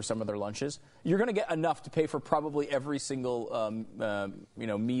to pay for some of their lunches. You're going to get enough to pay for probably every single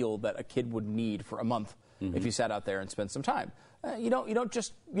meal that a kid would need for a month if you sat out there and spent some time. You don't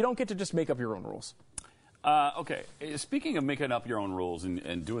get to just make up your own rules. Okay. Speaking of making up your own rules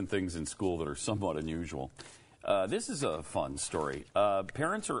and doing things in school that are somewhat unusual, this is a fun story.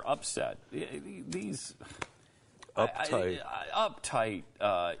 Parents are upset. These... Uptight.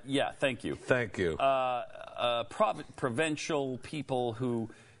 Yeah, thank you. Thank you. Provincial people who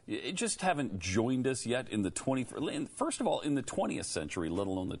just haven't joined us yet in the 21st. First of all, in the 20th century, let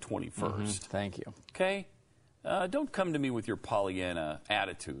alone the 21st. Thank you. Okay? Don't come to me with your Pollyanna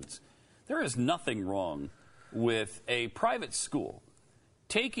attitudes. There is nothing wrong with a private school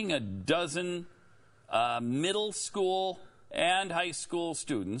taking a dozen middle school and high school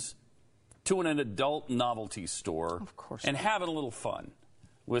students to an adult novelty store and having a little fun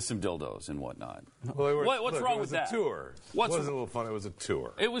with some dildos and whatnot. Well, what's wrong with that? It was a tour. It wasn't a little fun. It was a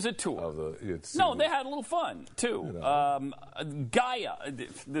tour. It was a tour. They had a little fun, too. Gaia.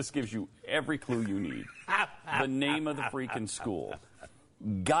 This gives you every clue you need. The name of the freaking school.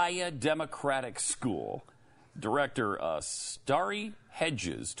 Gaia Democratic School. Director Starry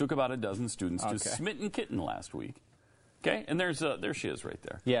Hedges took about a dozen students to Smitten Kitten last week. Okay, and there she is right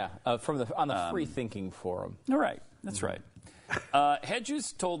there. Yeah, on the Free Thinking Forum. All right, that's right.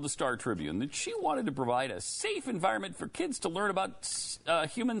 Hedges told the Star Tribune that she wanted to provide a safe environment for kids to learn about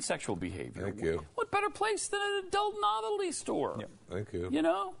human sexual behavior. Thank you. What better place than an adult novelty store? Yep. Thank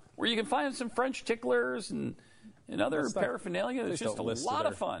you. Where you can find some French ticklers and other paraphernalia. It's just a lot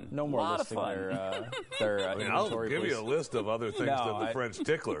of fun. No more listing their I'll give you a list of other things than the French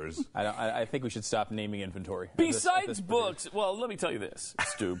ticklers. I think we should stop naming inventory. Besides books, well, let me tell you this,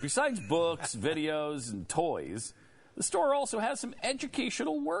 Stu. Besides books, videos, and toys, the store also has some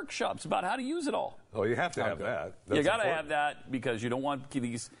educational workshops about how to use it all. Oh, you have to have that. You got to have that because you don't want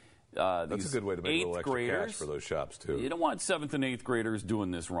these. That's a good way to make a little extra cash for those shops too. You don't want 7th and 8th graders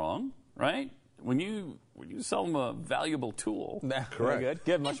doing this wrong, right? When you sell them a valuable tool. Correct.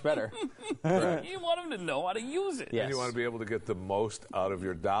 Good, much better. You want them to know how to use it. Yes. And you want to be able to get the most out of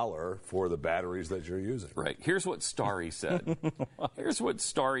your dollar for the batteries that you're using. Right. Here's what Starry said. Here's what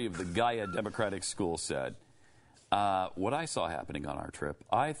Starry of the Gaia Democratic School said. What I saw happening on our trip,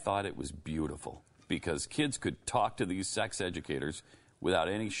 I thought it was beautiful because kids could talk to these sex educators without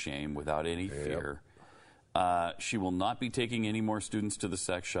any shame, without any fear. She will not be taking any more students to the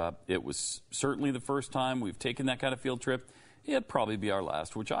sex shop. It was certainly the first time we've taken that kind of field trip. It'd probably be our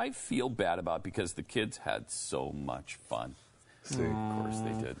last, which I feel bad about because the kids had so much fun. See, of course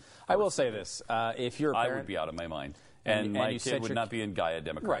they did. I will say this. If you're a parent, I would be out of my mind. And my kid would not be in Gaia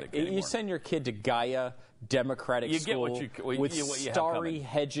Democratic anymore. You send your kid to Gaia Democratic School with Starry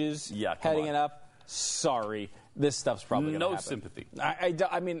Hedges heading it up. Sorry. This stuff's probably going to happen. No sympathy.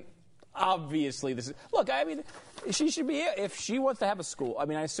 I mean... Obviously, this is. Look, I mean, she should be. If she wants to have a school, I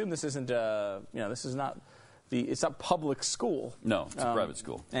mean, I assume this isn't. This is not it's not public school. No, it's a private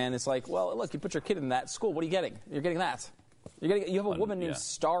school. And it's like, well, look, you put your kid in that school. What are you getting? You're getting that. You have a woman named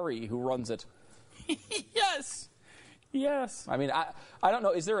Starry who runs it. Yes. I mean, I don't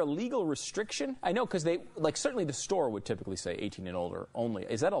know. Is there a legal restriction? I know because certainly the store would typically say 18 and older only.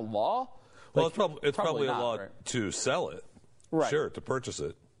 Is that a law? Well, it's probably a law to sell it. Right. Sure, to purchase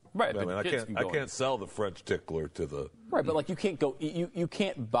it. Right, I mean, I can't sell the French tickler to the... Right, but you can't go... You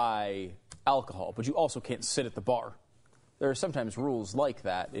can't buy alcohol, but you also can't sit at the bar. there are sometimes rules like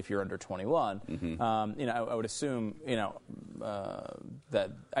that if you're under 21. Mm-hmm. I would assume,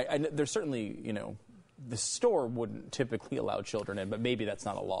 that there's certainly, the store wouldn't typically allow children in, but maybe that's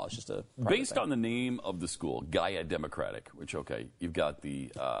not a law. It's just a based on the name of the school, Gaia Democratic. Which you've got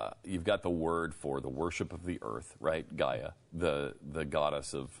the word for the worship of the earth, right? Gaia, the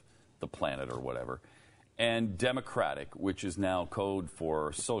goddess of the planet or whatever, and democratic, which is now code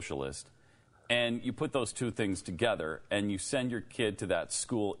for socialist. And you put those two things together, and you send your kid to that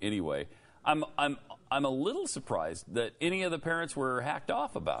school anyway. I'm a little surprised that any of the parents were hacked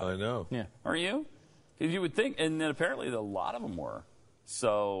off about it. I know. Yeah. Are you? Because you would think, and then apparently a lot of them were.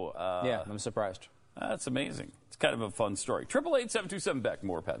 So yeah, I'm surprised. That's amazing. It's kind of a fun story. 888-727-BECK.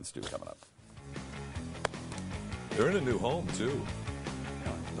 More Pat and Stu coming up. They're in a new home too.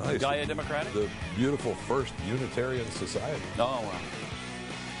 Nice. Gaia Democratic? The beautiful First Unitarian Society. Oh, wow.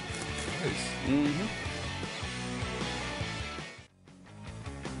 Nice. Mm-hmm.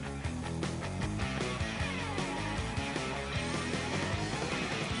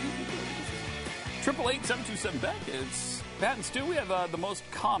 Triple 8-727-BECK. It's Pat and Stu. We have the most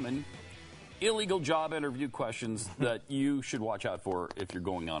common illegal job interview questions that you should watch out for if you're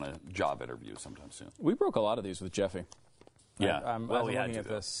going on a job interview sometime soon. We broke a lot of these with Jeffy. Yeah. I'm we had looking to, at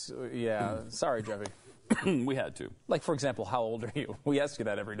this. Yeah. Sorry, Jeffy. We had to. Like, for example, how old are you? We ask you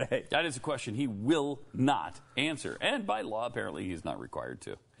that every day. That is a question he will not answer. And by law, apparently, he's not required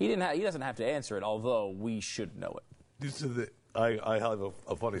to. He doesn't have to answer it, although we should know it. I have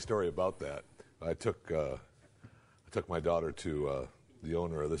a funny story about that. I took my daughter to the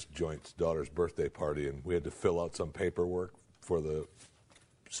owner of this joint's daughter's birthday party, and we had to fill out some paperwork for the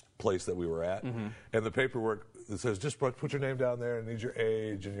place that we were at. Mm-hmm. And the paperwork, it says, just put your name down there and need your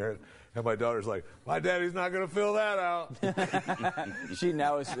age and your... And my daughter's like, my daddy's not going to fill that out. She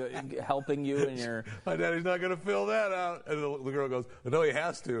now is helping you in your... My daddy's not going to fill that out. And the girl goes, no, he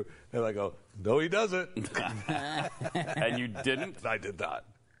has to. And I go, no, he doesn't. And you didn't? I did not.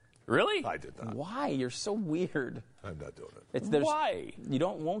 Really? I did not. Why? You're so weird. I'm not doing it. Why? You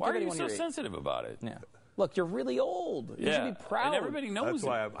won't Why give are you anyone so your age. sensitive about it? Yeah. Look, you're really old. You should be proud. And everybody knows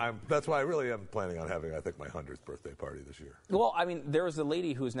That's why I really am planning on having, I think, my 100th birthday party this year. Well, I mean, there was a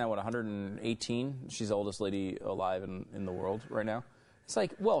lady who's now, 118? She's the oldest lady alive in the world right now. It's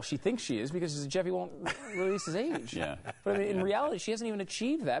like, well, she thinks she is because Jeffy won't release his age. Yeah. But I mean, in reality, she hasn't even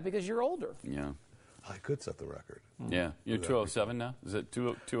achieved that because you're older. Yeah. I could set the record. Yeah. You're 207 now? Is it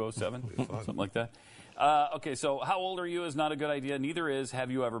 207? Something like that? Okay, so how old are you is not a good idea. Neither is have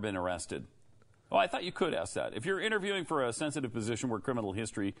you ever been arrested. Oh, I thought you could ask that. If you're interviewing for a sensitive position where criminal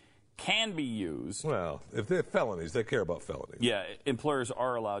history can be used. Well, if they're felonies, they care about felonies. Yeah, employers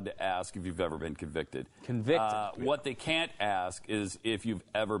are allowed to ask if you've ever been convicted. Convicted. What they can't ask is if you've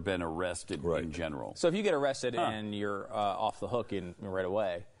ever been arrested in general. So if you get arrested and you're off the hook right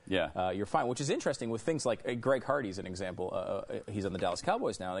away, you're fine, which is interesting with things like Greg Hardy's an example. He's on the Dallas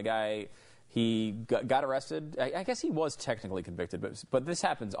Cowboys now. The guy... He got arrested. I guess he was technically convicted, but this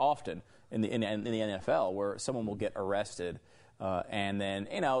happens often in the NFL where someone will get arrested and then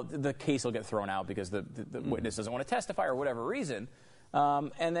the case will get thrown out because the witness doesn't want to testify or whatever reason,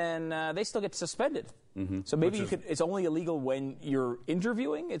 and then they still get suspended. Mm-hmm. So maybe it's only illegal when you're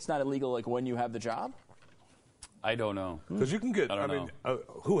interviewing. It's not illegal like when you have the job. I don't know. Because you can get, I mean,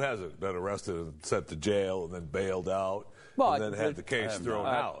 who hasn't been arrested and sent to jail and then bailed out and then had the case thrown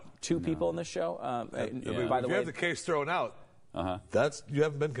out? Two people in this show. By if the you way, have the case thrown out, you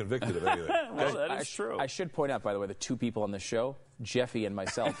haven't been convicted of anything. Well, that is true. I should point out, by the way, the two people on this show, Jeffy and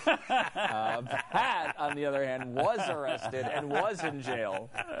myself. Pat, on the other hand, was arrested and was in jail.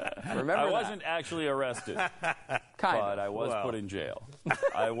 Remember I wasn't actually arrested, but I was put in jail.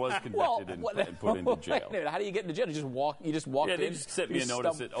 I was convicted and put into jail. Wait a minute, how do you get into jail? You just walked in? They just sent me a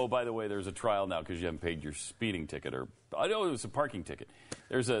notice that, oh, by the way, there's a trial now because you haven't paid your speeding ticket, or I know it was a parking ticket.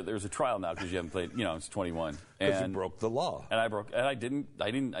 There's a trial now because you haven't paid. It's 21. Because you broke the law. And I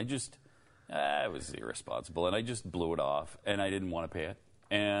was irresponsible, and I just blew it off, and I didn't want to pay it,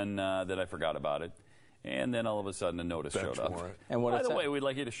 and then I forgot about it, and then all of a sudden a notice showed up. And by the way, we'd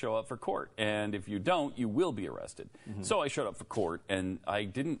like you to show up for court, and if you don't, you will be arrested. Mm-hmm. So I showed up for court, and I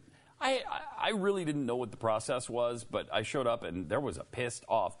really didn't know what the process was, but I showed up, and there was a pissed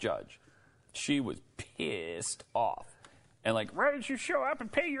off judge. She was pissed off, and like, why didn't you show up and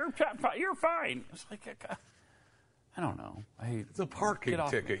pay your fine? I was like, I don't know. It's a parking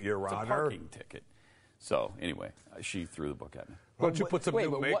ticket, Your Honor. It's a parking ticket. So, anyway, she threw the book at me. Why don't you put some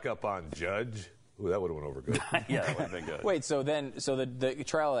new makeup on, Judge? Ooh, that would have went over good. Yeah, that would have been good. Wait, so the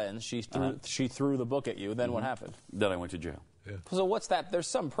trial ends. She threw the book at you. Then what happened? Then I went to jail. So what's that? There's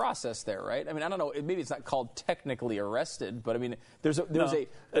some process there, right? I mean, I don't know. Maybe it's not called technically arrested, but I mean,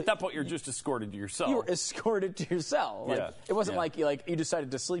 at that point you're just escorted to your cell. You were escorted to your cell. Like, it wasn't like you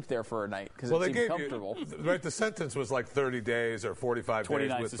decided to sleep there for a night because it seemed comfortable. Right, the sentence was like 30 days or 45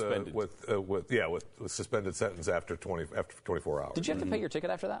 days with suspended sentence after 24 hours. Did you have to pay your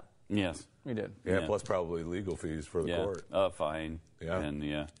ticket after that? Yes. You did. Yeah, plus probably legal fees for the court. Fine. Yeah.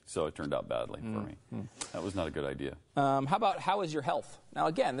 And so it turned out badly for me. That was not a good idea. How is your health? Now,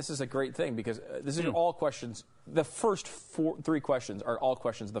 again, this is a great thing because this is all questions. The first 3 questions are all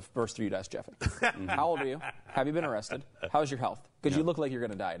questions the first 3 you'd ask Jeffy. How old are you? Have you been arrested? How's your health? Because you look like you're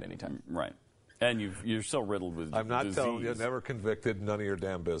going to die at any time. Right. And you're so riddled with I'm not disease. telling you, never convicted, none of your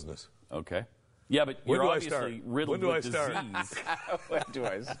damn business. Okay. Yeah, but you're obviously riddled with disease. When do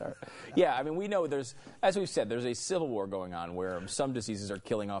I start? Yeah, I mean, we know as we've said, there's a civil war going on where some diseases are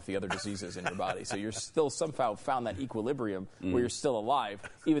killing off the other diseases in your body. So you're still somehow found that equilibrium where you're still alive,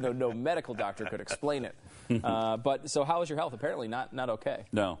 even though no medical doctor could explain it. But so how is your health? Apparently not okay.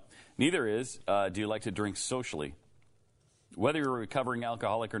 No. Neither is, do you like to drink socially? Whether you're a recovering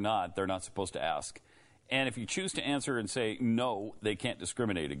alcoholic or not, they're not supposed to ask. And if you choose to answer and say no, they can't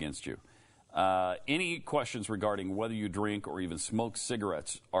discriminate against you. Any questions regarding whether you drink or even smoke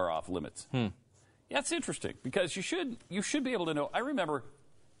cigarettes are off limits. Yeah, it's interesting because you should be able to know. I remember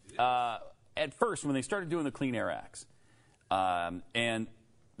at first when they started doing the Clean Air Acts, and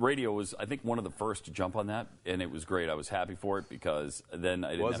radio was, I think, one of the first to jump on that, and it was great. I was happy for it because then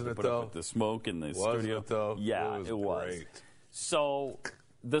I didn't have to put up with the smoke in the studio. Wasn't it, though? Yeah, it was. Great. So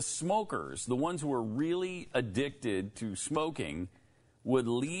the smokers, the ones who were really addicted to smoking, would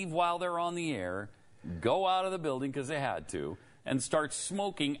leave while they're on the air, go out of the building because they had to, and start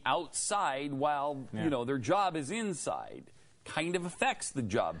smoking outside while their job is inside. Kind of affects the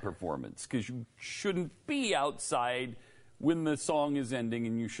job performance because you shouldn't be outside when the song is ending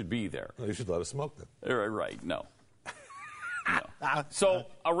and you should be there. Well, you should let us smoke then. Right, no. So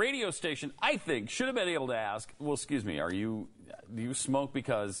a radio station, I think, should have been able to ask, well, excuse me, do you smoke?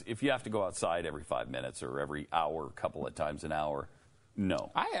 Because if you have to go outside every 5 minutes or every hour, a couple of times an hour,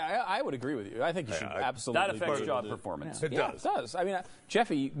 no. I would agree with you. I think you should absolutely. That affects job performance. It does. It does. I mean,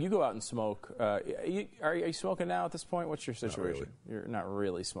 Jeffy, you go out and smoke. Are you smoking now at this point? What's your situation? Not really. You're not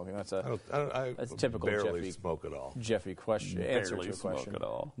really smoking. That's I typical barely Jeffy smoke at all. Jeffy question. Answer to a smoke question. At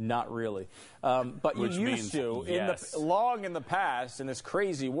all. Not really. But Which you used to, yes. long in the past, in this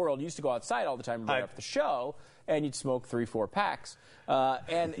crazy world, you used to go outside all the time right after the show, and you'd smoke 3-4 packs.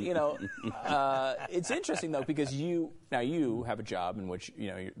 And it's interesting though because you have a job in which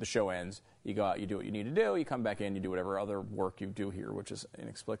the show ends. You go out, you do what you need to do. You come back in, you do whatever other work you do here, which is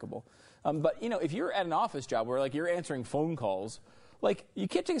inexplicable. But if you're at an office job where you're answering phone calls, you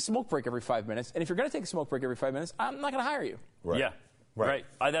can't take a smoke break every 5 minutes. And if you're going to take a smoke break every 5 minutes, I'm not going to hire you. Right. Yeah, right.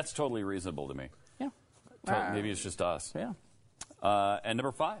 That's totally reasonable to me. Yeah. Maybe it's just us. Yeah. And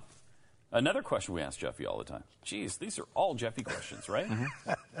number 5. Another question we ask Jeffy all the time. Geez, these are all Jeffy questions, right?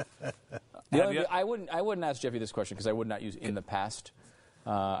 I wouldn't ask Jeffy this question because I would not use in the past.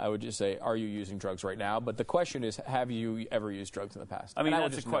 I would just say, are you using drugs right now? But the question is, have you ever used drugs in the past? I mean,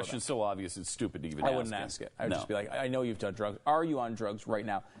 that's a question so obvious it's stupid to even ask. I wouldn't ask it. I would just be like, I know you've done drugs. Are you on drugs right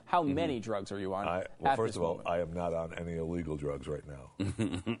now? How many drugs are you on? First of all, I am not on any illegal drugs right now.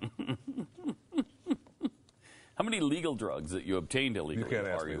 How many legal drugs that you obtained illegally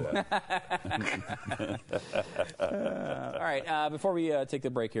are you? All right, before we take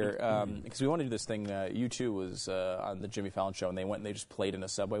the break here, because we want to do this thing, U2 was on the Jimmy Fallon show, and they went and they just played in a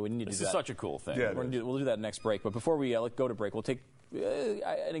subway. We need to do that. This is such a cool thing. Yeah, we'll do that next break. But before we go to break, we'll take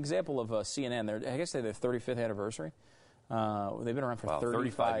an example of CNN. I guess they're their 35th anniversary. They've been around for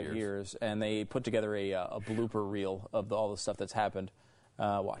 35 years, and they put together a blooper reel of all the stuff that's happened.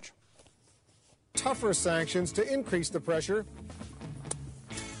 Watch. Tougher sanctions to increase the pressure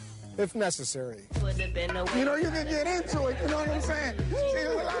if necessary. You can get into it, you know what I'm saying?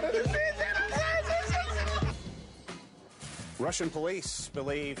 Russian police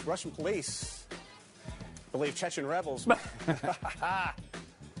believe Chechen rebels. Grab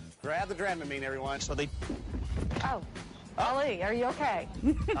the Dramamine, everyone. So they. Oh, Ali, are you okay?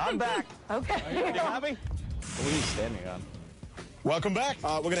 I'm back. Okay. You got me? What are you standing on? Welcome back.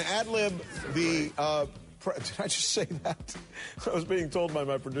 We're going to ad-lib the... did I just say that? I was being told by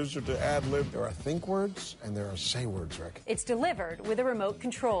my producer to ad-lib. There are think words and there are say words, Rick. It's delivered with a remote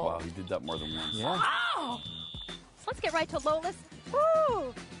control. Wow, you did that more than once. Yeah. Oh! Let's get right to Lola's.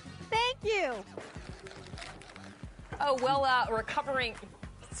 Woo! Thank you. Oh, well, recovering...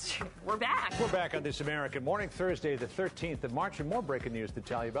 We're back. We're back on This American Morning, Thursday, the 13th of March, and more breaking news to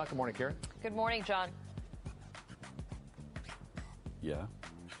tell you about. Good morning, Karen. Good morning, John. Yeah.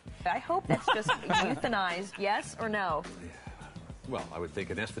 I hope that's just euthanized, yes or no? Well, I would think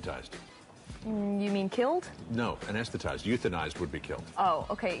anesthetized. You mean killed? No, anesthetized. Euthanized would be killed. Oh,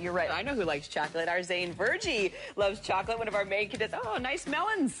 okay, you're right. I know who likes chocolate. Our Zane Virgie loves chocolate. One of our main kids. Oh, nice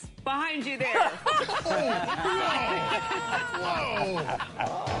melons behind you there. Whoa.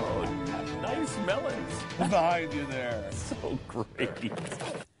 Oh, nice melons behind you there. So great.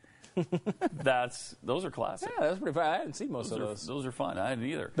 Those are classic. Yeah, that's pretty fun. I hadn't seen most of those. Those are fun. I hadn't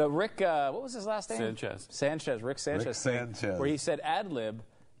either. The Rick, what was his last name? Sanchez. Rick Sanchez. Rick Sanchez. Where he said ad lib.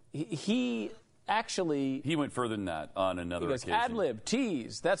 He actually... He went further than that on another occasion. Ad lib,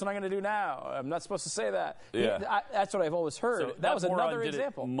 tease. That's what I'm going to do now. I'm not supposed to say that. Yeah. That's what I've always heard. So that was another did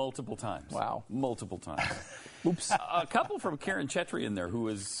example. It multiple times. Wow. Multiple times. Oops. A couple from Karen Chetry in there who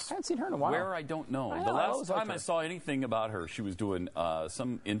was... I haven't seen her in a while. Where I don't know. I The always last liked time her. I saw anything about her, she was doing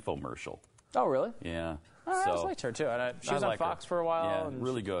some infomercial. Oh, really? Yeah. I always liked her, too. She was on Fox for a while. Yeah, and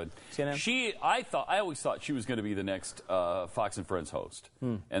really good. CNN? I always thought she was going to be the next Fox and Friends host,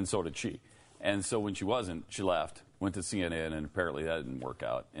 and so did she. And so when she wasn't, she left, went to CNN, and apparently that didn't work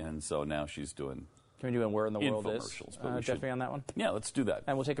out. And so now she's doing... Can we do Where in the World Is? Infomercials, but we should- Jeff, me on that one? Yeah, let's do that.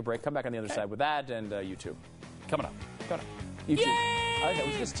 And we'll take a break. Come back on the other side with that and YouTube. Coming up. YouTube. I like that.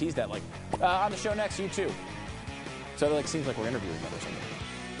 We should just tease that. On the show next, YouTube. So it seems like we're interviewing them or something.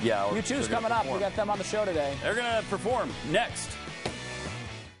 Yeah. YouTube's coming up. We got them on the show today. They're going to perform next.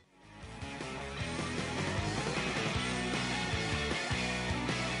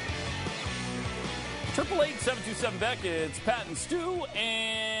 888-727-BECK. It's Pat and Stu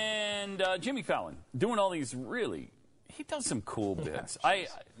and Jimmy Fallon doing all these really... He does some cool bits.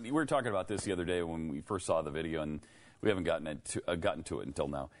 We were talking about this the other day when we first saw the video, and we haven't gotten to it until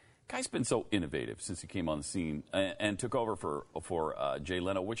now. Guy's been so innovative since he came on the scene and took over for Jay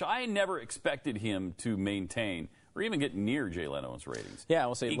Leno, which I never expected him to maintain or even get near Jay Leno's ratings. Yeah,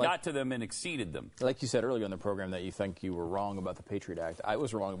 we'll say he got to them and exceeded them. Like you said earlier in the program that you think you were wrong about the Patriot Act. I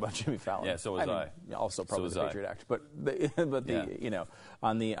was wrong about Jimmy Fallon. Yeah, so was I. Also probably So the was Patriot I. Act. But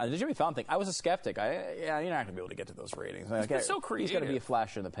on the Jimmy Fallon thing, I was a skeptic. You're not going to be able to get to those ratings. He's been so creative. He's got to be a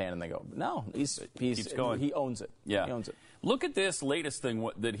flash in the pan, and they go, no, he's Keeps going. He owns it. Yeah. He owns it. Look at this latest thing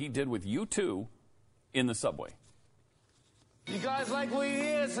that he did with U2 in the subway. You guys like what you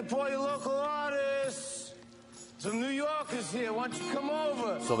hear? Support your local artists. Some New Yorkers here. Why don't you come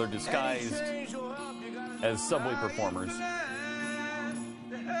over? So they're disguised as subway performers.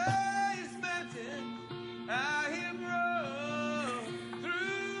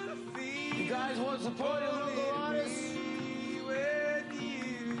 You guys want to support your local artists?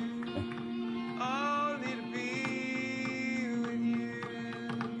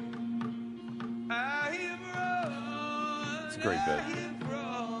 It's a great bit.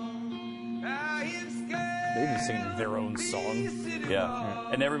 They've been singing their own song. Yeah.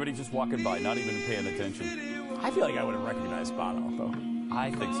 And everybody just walking by, not even paying attention. I feel like I would have recognized Bono, though.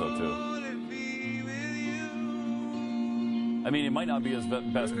 I think so, too. I mean, it might not be his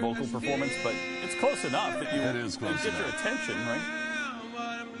best vocal performance, but it's close enough that you It is close get your enough. attention, right?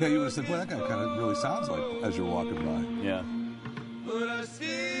 Yeah, you would have said, boy, that guy kind of really sounds like as you're walking by. Yeah.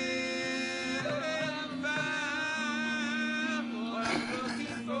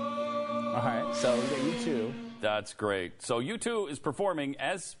 All right, so we got U2. That's great. So U2 is performing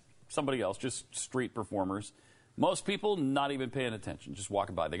as somebody else, just street performers. Most people not even paying attention, just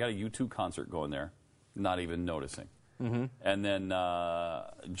walking by. They got a U2 concert going there, not even noticing. Mm-hmm. And then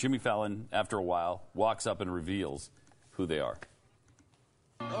Jimmy Fallon, after a while, walks up and reveals who they are.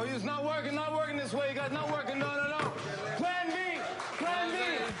 Oh, it's not working this way, you guys. Not working, no. Plan B, everybody.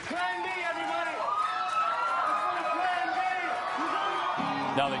 Plan B.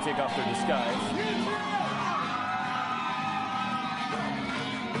 Now they take off their disguise.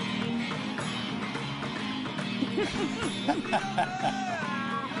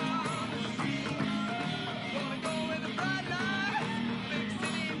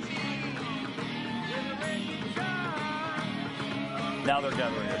 Now they're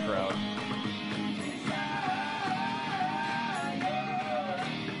gathering a crowd.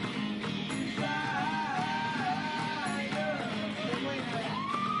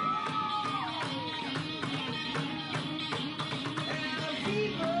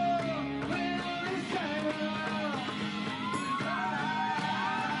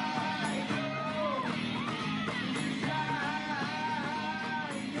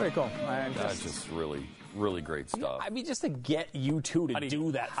 Very cool. That's just really, really great stuff. I mean, just to get U2 to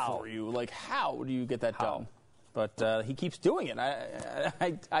do that for you, like, how do you get that done? But he keeps doing it.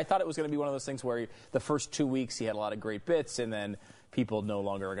 I thought it was going to be one of those things where the first 2 weeks he had a lot of great bits, and then people no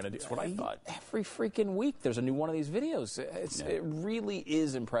longer are going to do. That's what I thought. Every freaking week, there's a new one of these videos. It really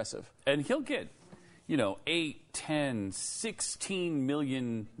is impressive. And he'll get, 8, 10, 16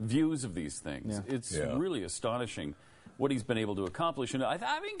 million views of these things. Yeah. It's really astonishing what he's been able to accomplish. And I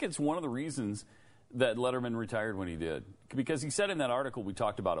think it's one of the reasons that Letterman retired when he did. Because he said in that article we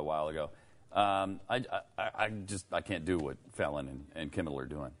talked about a while ago, I can't do what Fallon and Kimmel are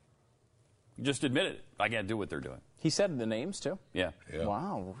doing. He just admitted it. I can't do what they're doing. He said the names, too? Yeah.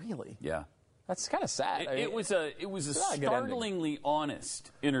 Wow, really? Yeah. That's kind of sad. It was a startlingly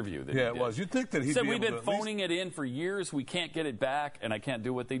honest interview that he it was. You'd think that he'd said be we've able been to phoning it in for years. We can't get it back, and I can't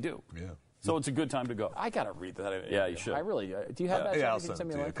do what they do. Yeah. So it's a good time to go. I got to read that. Yeah, you should. I really do. You have that? Yeah, I'll send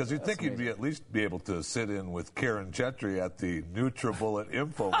it to you. Because you'd think he'd be at least be able to sit in with Karen Chetry at the NutriBullet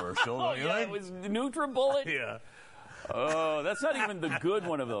infomercial. It was NutriBullet? Yeah. Oh, that's not even the good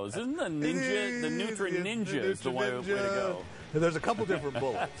one of those. Isn't the Ninja, the Nutri Ninja is the way to go. There's a couple different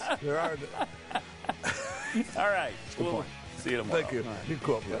bullets. There are. All right. We'll see you tomorrow. Thank you. You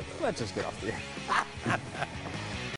quote me. Let's just get off the air.